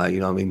 not that,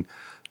 you know what I mean?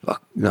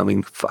 Fuck, you know what I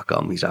mean? Fuck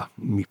him, he's a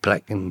me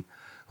prick and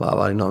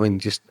whatever, you know what I mean?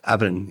 Just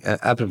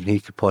everything he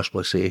could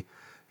possibly say,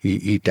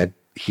 he did.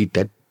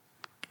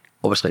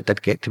 Obviously, it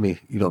did get to me,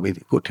 you know what I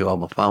mean? Go to all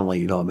my family,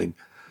 you know what I mean?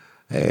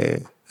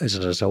 As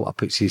a result, I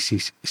put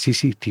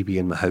CCTV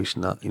in my house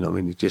and that, you know what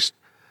I mean? It just,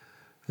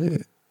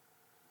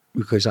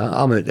 because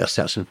I'm out there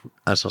searching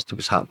answers to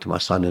what's happened to my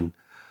son,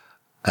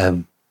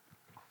 and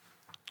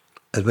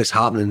what's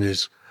happening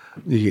is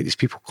you get these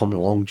people coming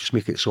along, just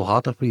make it so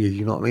harder for you,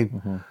 you know what I mean?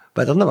 Mm-hmm.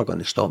 But they're never going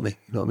to stop me,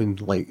 you know what I mean?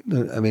 Like,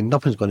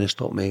 nothing's going to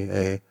stop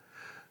me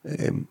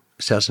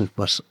searching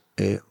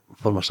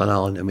for my son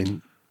Alan. I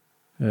mean,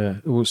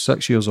 well,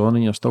 6 years on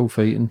and you're still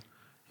fighting.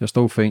 You're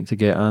still fighting to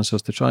get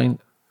answers to try and,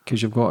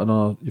 because you've got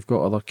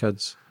other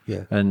kids.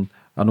 Yeah. And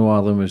I know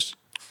Alan was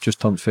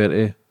just turned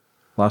 30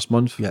 last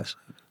month. Yes.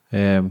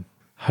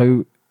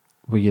 How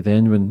were you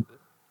then when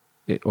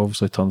it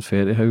obviously turned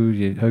 30? How were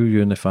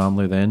you and the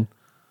family then?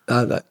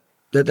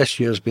 This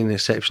year's been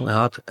exceptionally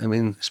hard. I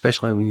mean,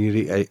 especially when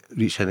you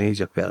reach an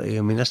age of 30.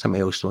 I mean, that's a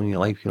milestone in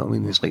your life, you know what I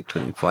mean? It's like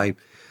 25,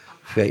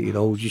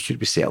 30-year-olds. You should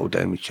be settled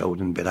down with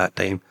children by that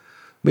time.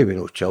 Maybe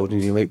no children,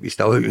 you might be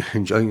still out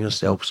enjoying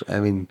yourselves.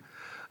 I mean,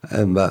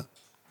 but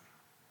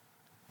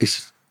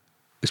it's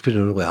been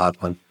a really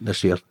hard one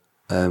this year.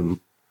 I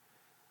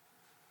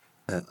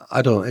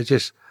don't know, it's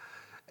just,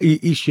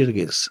 each year it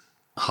gets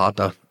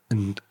harder,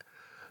 and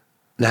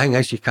the thing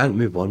is, you can't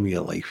move on with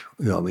your life,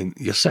 you know what I mean?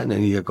 You're sitting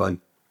in here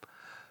going,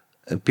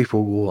 and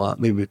people go,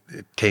 maybe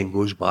 10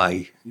 goes by,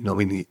 you know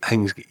what I mean?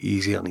 Things get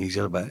easier and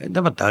easier, but it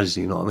never does,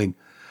 you know what I mean?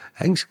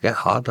 Things get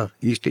harder,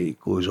 each day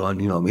it goes on,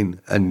 you know what I mean?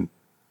 And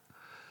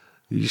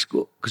you just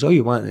go, because all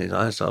you want is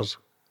answers,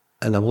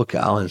 and I look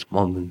at Alan's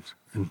mum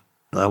and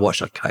I watch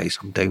her cry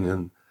sometimes,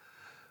 and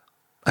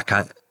I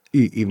can't,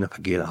 even if I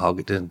give her a hug,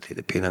 it doesn't take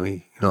the pain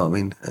away, you know what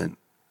I mean? And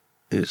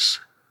it's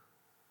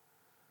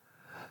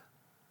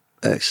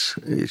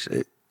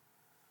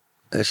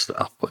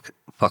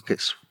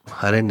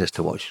horrendous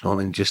to watch, you know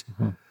what I mean? Just,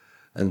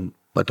 and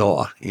my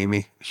daughter,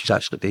 Amy, she's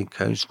actually doing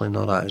counselling and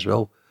all that as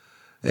well.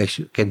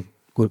 She can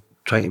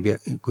trying to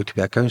go to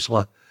be a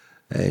counsellor.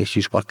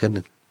 She's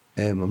working.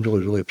 I'm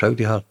really, really proud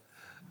of her.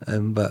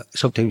 But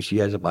sometimes she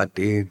has a bad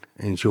day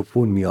and she'll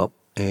phone me up,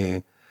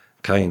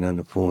 crying on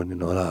the phone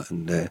and all that.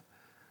 And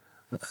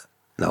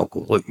I'll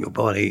go, look, you'll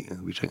be all right.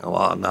 We drink a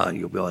lot and that, and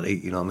you'll be all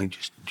right. You know what I mean?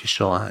 Just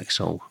relax.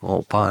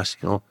 I'll pass.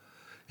 You know,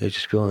 you're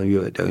just feeling a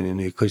little bit down in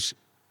there because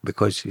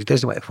he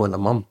doesn't want to phone her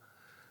mum,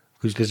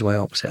 because he doesn't want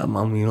to upset her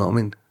mum. You know what I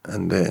mean?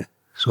 And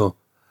so.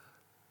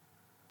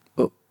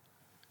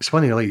 It's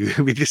funny, like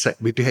we do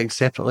things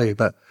separately,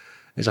 but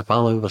as a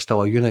family, we're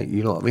still a unit.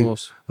 You know what I mean?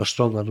 We're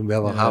stronger than we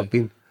ever have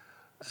been.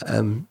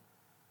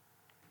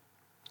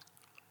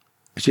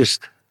 It's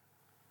just,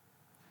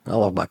 I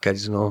love my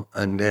kids, you know,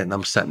 and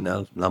I'm sitting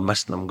there and I'm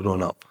missing them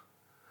growing up,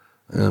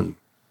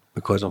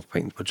 because I'm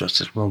fighting for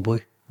justice for my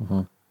boy.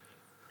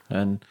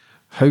 And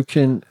how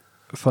can,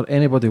 for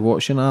anybody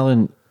watching,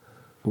 Alan,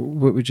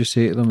 what would you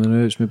say to them? You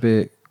know, it's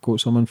maybe got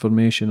some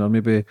information, or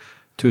maybe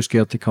too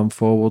scared to come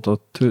forward, or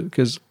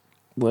because.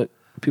 Like,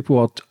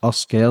 people are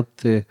scared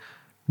to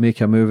make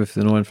a move if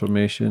they know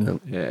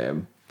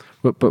information.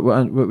 But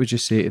what would you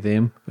say to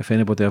them, if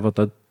anybody ever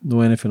did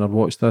know anything or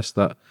watched this,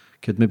 that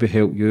could maybe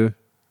help you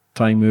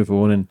try and move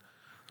on? And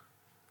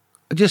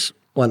I just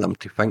want them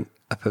to think,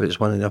 if it was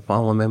one of their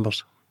family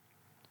members,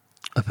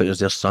 if it was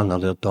their son or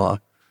their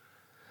daughter,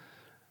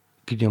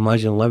 could you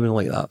imagine living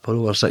like that for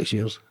over 6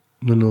 years?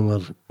 No know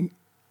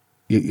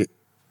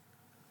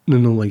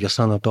where your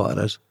son or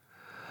daughter is.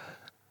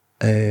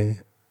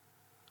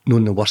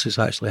 Knowing the worst has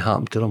actually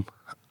happened to them,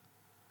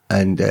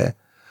 and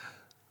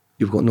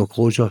you've got no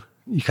closure.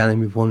 You can't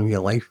move on with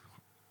your life.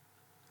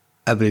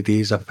 Every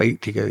day is a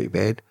fight to get out of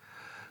bed.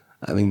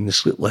 I mean, the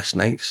sleepless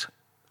nights,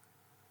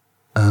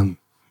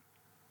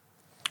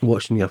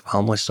 watching your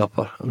family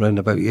suffer around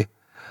about you.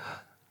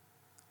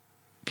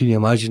 Can you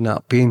imagine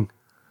that pain?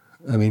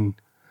 I mean,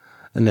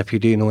 and if you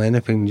do know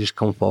anything, just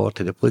come forward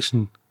to the police.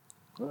 And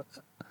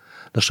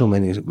there's so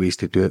many ways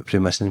to do it,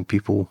 through missing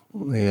people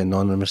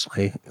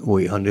anonymously,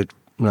 0800.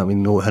 I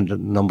mean, no 100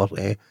 number.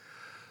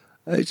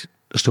 There's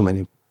so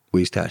many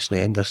ways to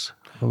actually end this.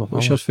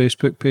 What's your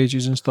Facebook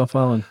pages and stuff,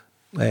 Alan?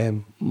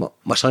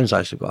 My son's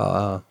actually got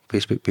a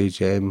Facebook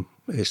page.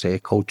 It's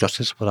called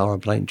Justice for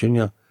Allan Bryant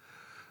Jr.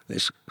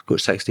 It's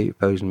got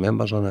 68,000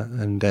 members on it,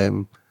 and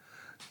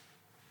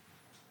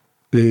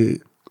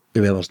the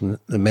members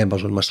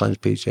on my son's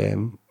page, they're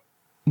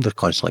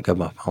constantly giving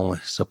my family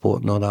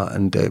support and all that,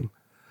 and they're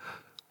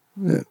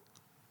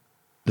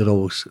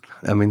always.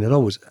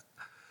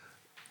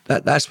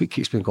 That's what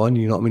keeps me going,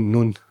 you know what I mean?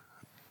 Knowing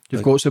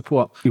you've got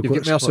support. You've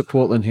got more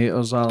support than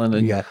haters, Alan.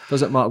 And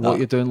doesn't matter what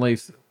you do in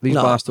life, these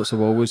bastards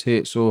have always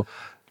hate. So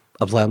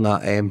I've learned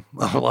that.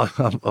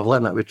 I've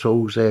learned that with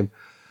trolls. Fuck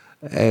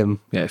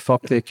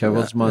the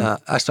cowards, man.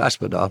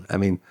 That's what they are. I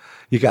mean,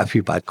 you get a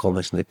few bad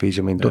comments on the page.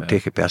 I mean, don't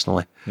take it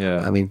personally.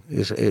 I mean,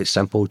 it's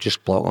simple.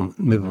 Just block them,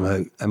 move them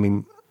out. I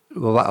mean,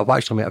 I've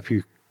actually met a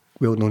few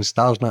well-known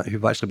stars now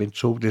who've actually been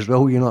trolled as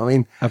well, you know what I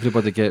mean?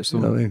 Everybody gets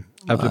them. You know what I mean?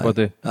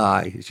 Everybody.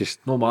 Aye, it's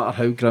just... No matter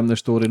how grim the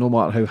story, no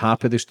matter how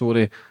happy the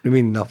story, I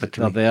mean nothing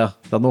to they're me. there.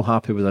 They're not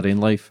happy with their own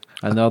life,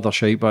 and they're their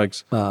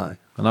shitebags. Aye.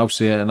 And I'll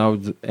say it,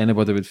 and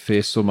anybody would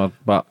face them,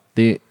 but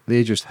they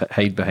just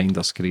hide behind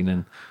their screen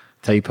and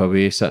type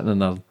away, sitting in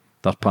their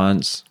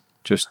pants,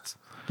 just...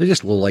 They're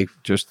just low life.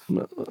 Just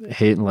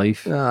hating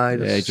life.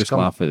 Aye, just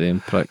laugh at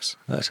them pricks.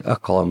 I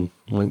call them,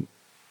 like,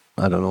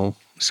 I don't know,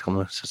 scum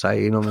of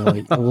society, you know what I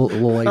mean? Like, low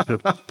life,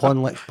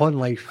 pawn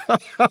life.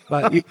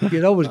 But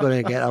you're always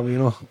going to get them, you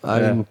know.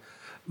 I mean,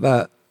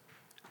 but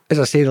as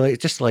I say, like,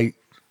 just like,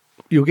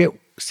 you'll get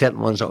certain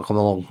ones that will come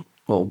along,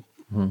 will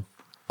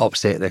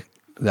upset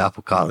the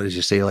apple cart, as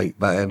you say, like,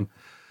 but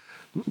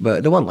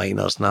the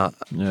one-liners and that,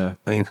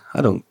 I mean,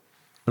 I don't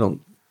even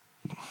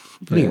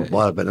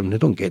bother about them. They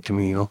don't get to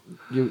me, you know.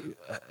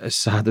 As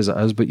sad as it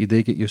is, but you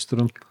do get used to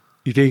them.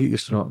 You do get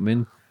used to them. You know what I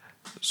mean?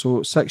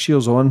 So 6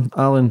 years on,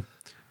 Alan,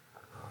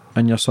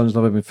 and your son's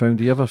never been found.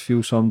 Do you ever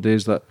feel some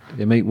days that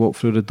you might walk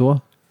through the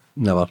door?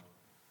 Never.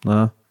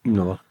 Nah?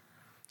 Never.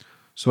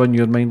 So in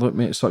your mind, look,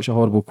 mate, it's such a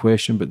horrible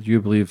question, but do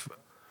you believe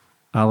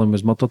Alan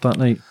was murdered that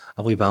night?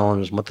 I believe Alan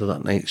was murdered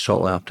that night,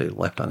 shortly after he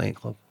left that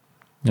nightclub.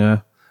 Yeah?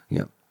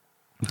 Yeah.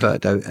 Without a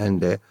doubt.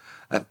 And,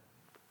 I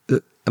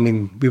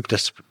mean, we've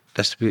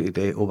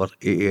distributed over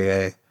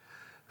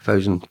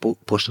 80,000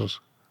 posters.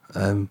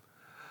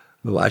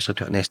 We actually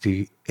took an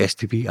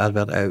STV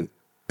advert out,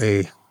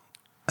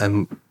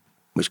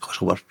 which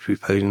cost over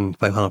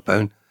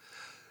 £3,500.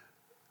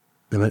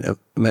 The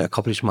amount of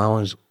coverage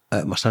my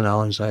son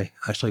Alan's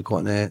actually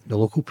got in the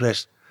local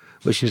press,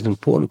 which is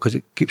important because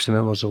it keeps the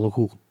members of the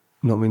local,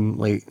 you know what I mean,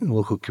 like the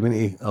local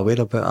community aware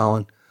about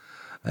Alan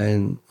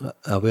and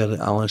aware that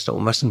Alan's still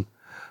missing.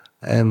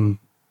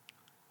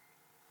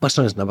 My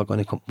son's never going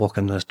to come walk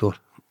in this door.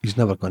 We're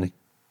never going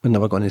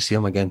to see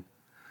him again.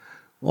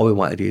 All we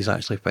want to do is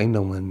actually find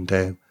him, and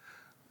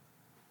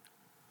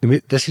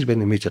this is when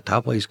the major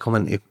tabloids come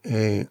into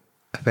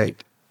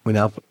effect.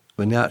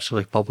 When they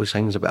actually publish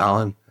things about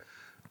Allan,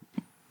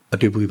 I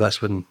do believe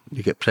that's when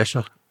you get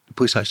pressure. The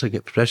police actually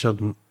get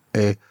pressured,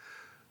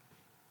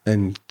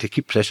 and to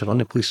keep pressure on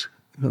the police,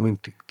 you know what I mean,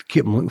 to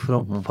keep them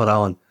looking for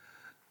Allan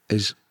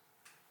is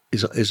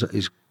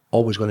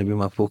always going to be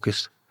my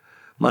focus.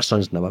 My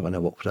son's never going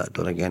to walk through that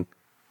door again.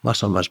 My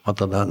son was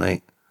murdered that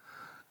night,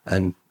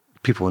 and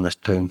people in this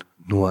town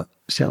know it.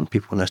 Certain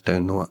people in this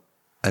town know it,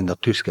 and they're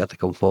too scared to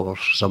come forward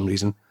for some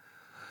reason.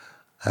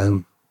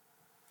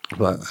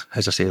 But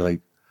as I say,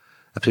 like,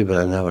 if they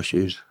were in our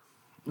shoes,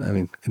 I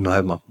mean, you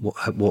know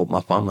what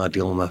my family are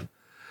dealing with,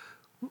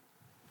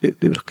 they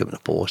would have given the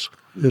police.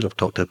 They would have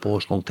talked to the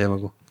police a long time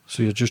ago.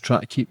 So you're just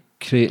trying to keep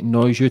creating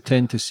noise. You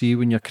tend to see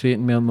when you're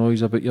creating more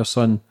noise about your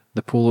son,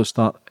 the police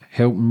start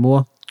helping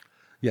more.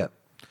 Yeah.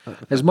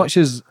 As much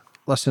as,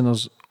 listen,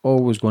 there's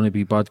always going to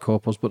be bad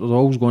coppers, but there's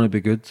always going to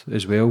be good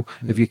as well.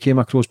 If you came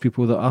across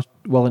people that are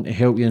willing to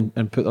help you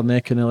and put their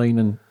neck in the line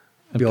and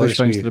push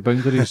things to the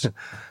boundaries.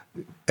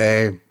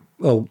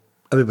 Well,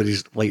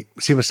 everybody's like,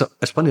 see,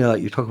 it's funny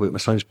that you talk about my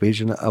son's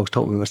page, and I was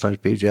talking about my son's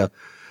page there,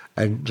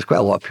 and there's quite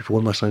a lot of people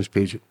on my son's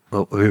page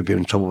who've been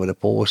in trouble with the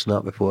police and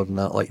that before and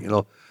that, like, you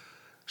know.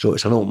 So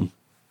it's an open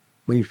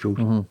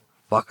minefield.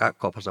 Fuck, that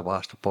copper's a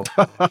bastard.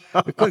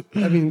 Because,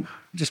 I mean,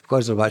 just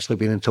because they've actually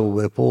been in trouble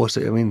with the police,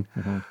 I mean,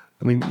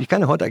 you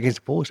can't hold that against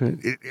the police. I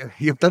mean,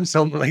 you've done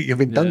something, like, you've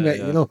been done right,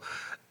 you know.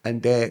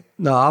 And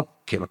no, I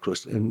came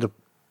across, and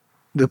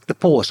the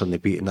police on the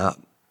beat and that,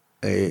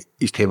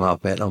 each time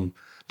I've met them,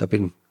 they've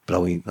been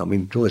brilliant. I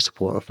mean, really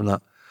supportive and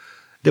that.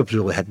 They've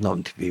really had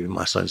nothing to do with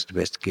my son's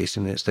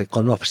investigation. It's the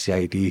Glenrock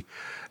CID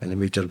and the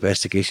major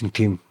investigation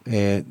team.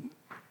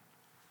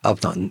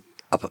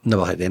 I've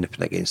never had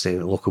anything against the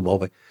local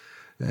bobby.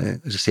 As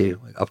I say,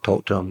 like, I've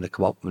talked to them, they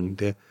come up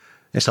and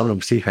some of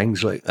them say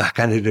things like, I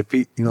can't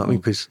repeat, you know what I mean?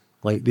 Because,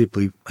 like, they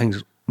believe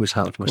things was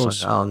happening to my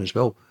son Allan as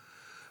well.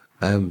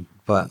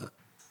 But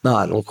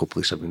no, the local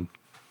police have been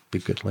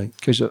good, like.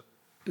 Because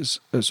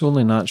it's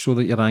only natural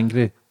that you're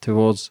angry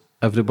towards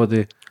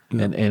everybody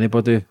and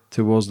anybody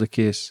towards the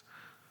case.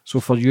 So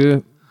for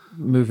you,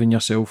 moving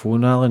yourself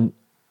on, Allan,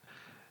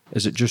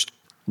 is it just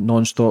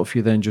non-stop for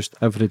you then, just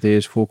every day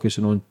is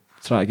focusing on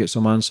trying to get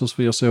some answers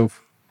for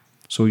yourself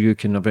so you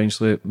can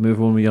eventually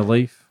move on with your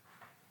life?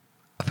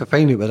 If I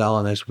find out what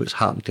Allan is, what's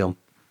happened to him,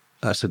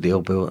 that's the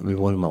deal, Bill, and move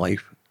on with my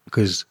life.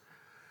 Because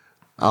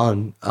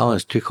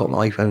Allan's took up my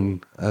life,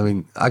 and I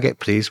mean, I get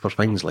praised for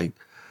things like,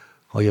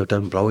 oh, you've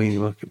done brilliant,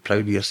 you're proud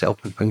of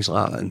yourself and things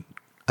like that, and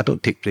I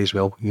don't take praise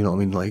well, you know what I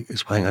mean? Like,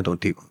 it's a thing I don't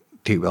take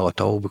well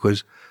at all,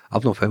 because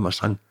I've not found my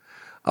son.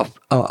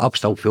 I've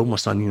still feel my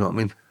son, you know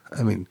what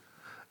I mean,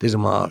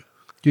 doesn't matter.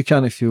 You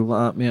can't feel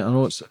like that, mate. I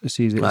know it's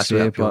easy to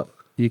say, but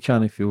you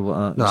can't feel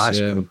like that. No, that's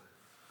true.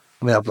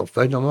 I mean, I've not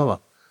found him ever.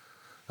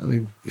 I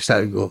mean, you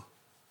start to go,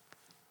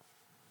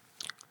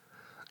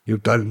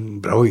 you've done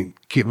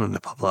brilliant, keep him in the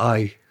public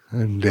eye,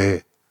 and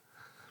it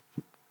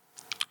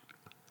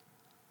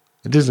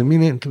doesn't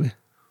mean anything to me.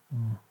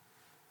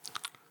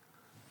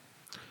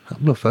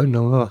 I've not found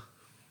him ever.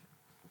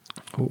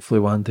 Hopefully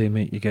one day,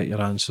 mate, you get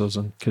your answers,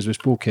 and because we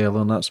spoke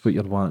earlier, and that's what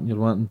you're wanting. You're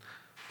wanting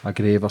a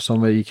grave or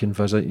somewhere you can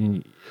visit,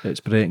 and it's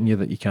breaking you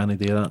that you can't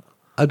do that.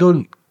 I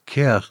don't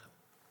care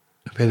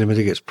if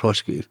anybody gets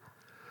prosecuted.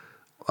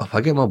 If I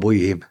get my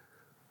boy home,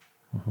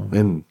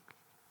 then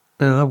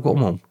I've got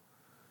him home.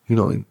 You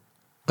know what I mean?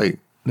 Like,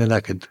 then I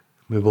could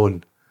move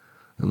on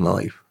in my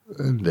life,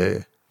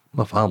 and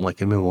my family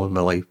can move on in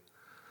my life.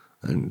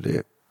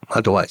 And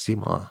I don't want to see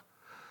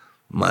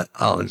my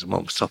Allan's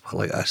mum suffer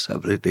like this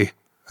every day.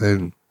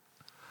 And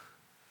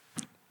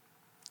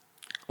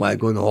like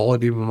going on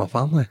holiday with my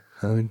family.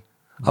 I mean,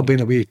 I've been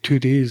away 2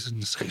 days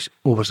in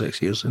over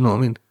 6 years, you know what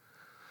I mean?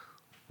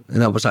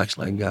 And that was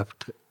actually a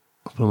gift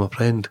from a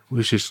friend,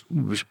 which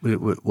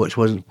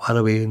wasn't far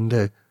away,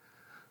 and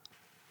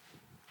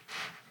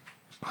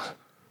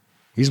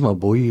he's my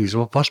boy, he's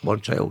my firstborn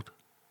child,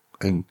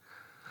 and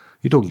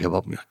you don't give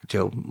up your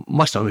child.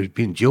 My son would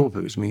be in jail if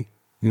it was me,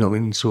 you know what I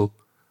mean? So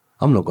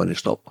I'm not going to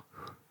stop.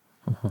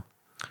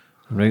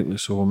 Rightly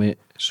so, mate.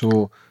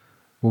 So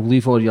we'll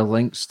leave all your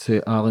links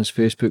to Allan's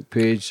Facebook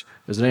page.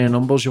 Is there any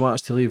numbers you want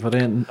us to leave or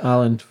anything,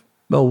 Allan?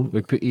 Well,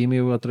 we put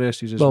email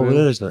addresses as well. Well,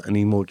 there is an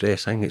email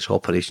address. I think it's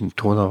Operation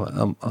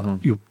Toner.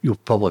 You'll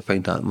probably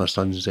find that on my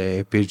son's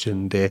page,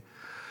 and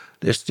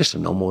there's just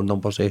some normal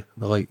numbers. They're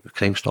like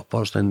Crime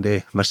Stoppers and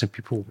missing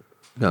people.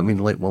 You know what I mean?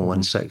 Like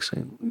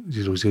 116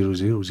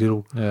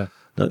 0000. Yeah.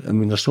 I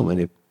mean, there's so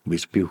many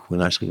ways people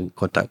can actually in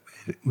contact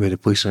with the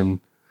police, and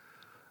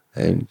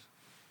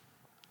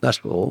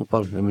that's what I'm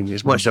for. I mean,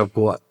 as much as I've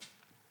got,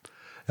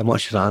 as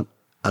much as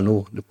I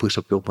know the police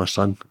have killed my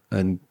son,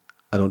 and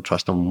I don't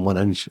trust them 1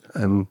 inch,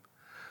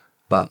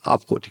 but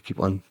I've got to keep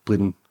on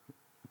pleading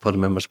for the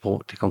members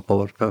to come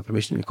forward for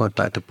information, to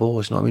contact the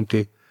police, you know what I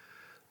mean,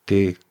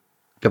 to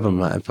give them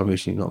that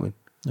information, you know what I mean.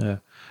 Yeah.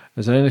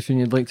 Is there anything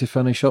you'd like to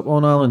finish up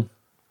on, Alan?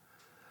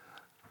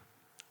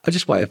 I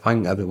just want to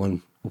thank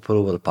everyone for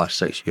over the past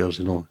 6 years,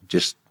 you know,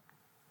 just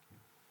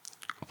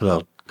for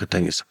their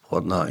continued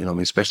support and that, you know what I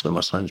mean, especially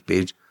my son's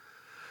page.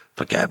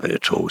 Forget about the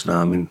trolls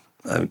now, I mean,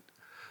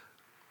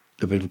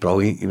 they've been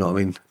brilliant, you know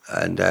what I mean,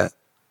 and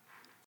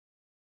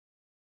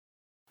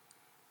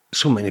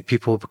so many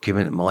people came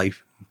into my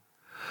life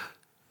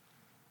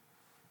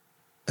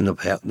and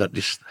they're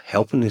just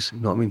helping us, you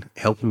know what I mean,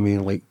 helping me,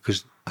 like,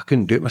 because I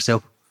couldn't do it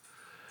myself.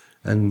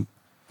 And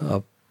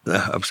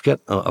I'm scared.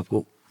 I've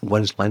got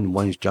one's Lynn,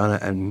 one's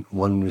Janet, and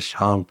one was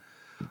Sharon.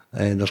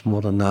 And there's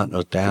more than that.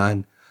 There's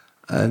Diane,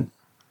 and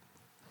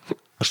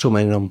there's so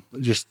many of them.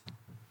 Just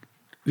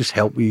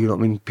help me. You know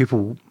what I mean?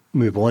 People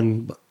move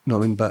on. But, you know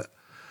what I mean? But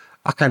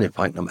I can't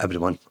thank them,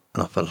 everyone,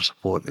 enough for their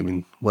support. I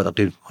mean, what they're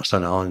doing for my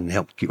son Alan and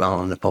help keep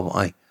Alan in the public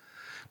eye.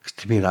 Because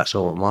to me, that's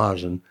all that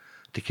matters. And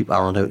to keep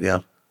Alan out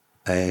there,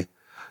 to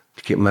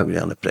keep him out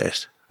there in the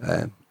press.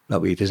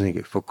 That way he doesn't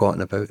get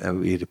forgotten about,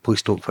 and the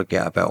police don't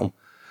forget about him.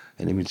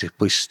 And it means the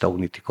police still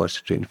need to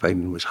concentrate on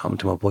finding what's happened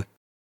to my boy.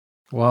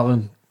 Well,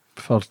 Alan,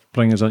 for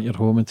bringing us into your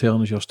home and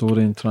telling us your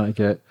story and trying to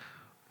get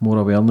more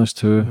awareness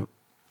to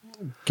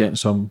getting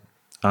some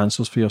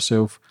answers for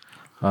yourself,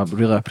 I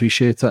really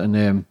appreciate it.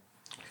 And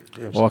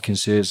all I can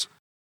say is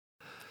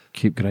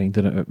keep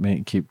grinding it out, mate,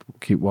 and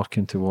keep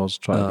working towards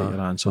trying to get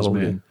your answers,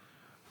 mate. And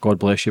God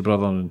bless you,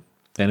 brother, and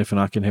anything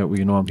I can help with,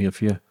 you know I'm here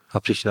for you. I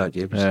appreciate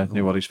that, James.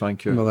 No worries,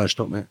 thank you. I'm not going to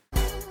stop, mate.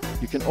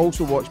 You can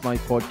also watch my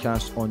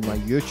podcast on my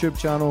YouTube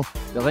channel.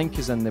 The link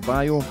is in the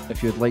bio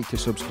if you'd like to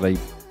subscribe.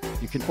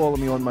 You can follow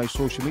me on my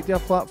social media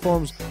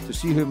platforms to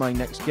see who my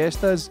next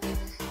guest is.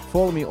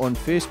 Follow me on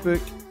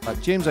Facebook at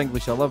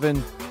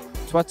JamesEnglish11,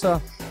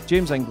 Twitter,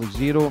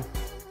 JamesEnglish0,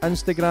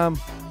 Instagram,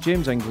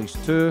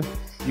 JamesEnglish2.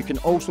 You can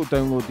also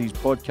download these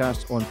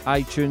podcasts on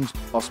iTunes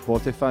or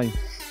Spotify.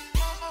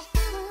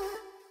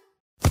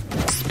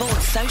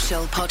 Sports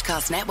Social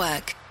Podcast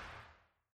Network.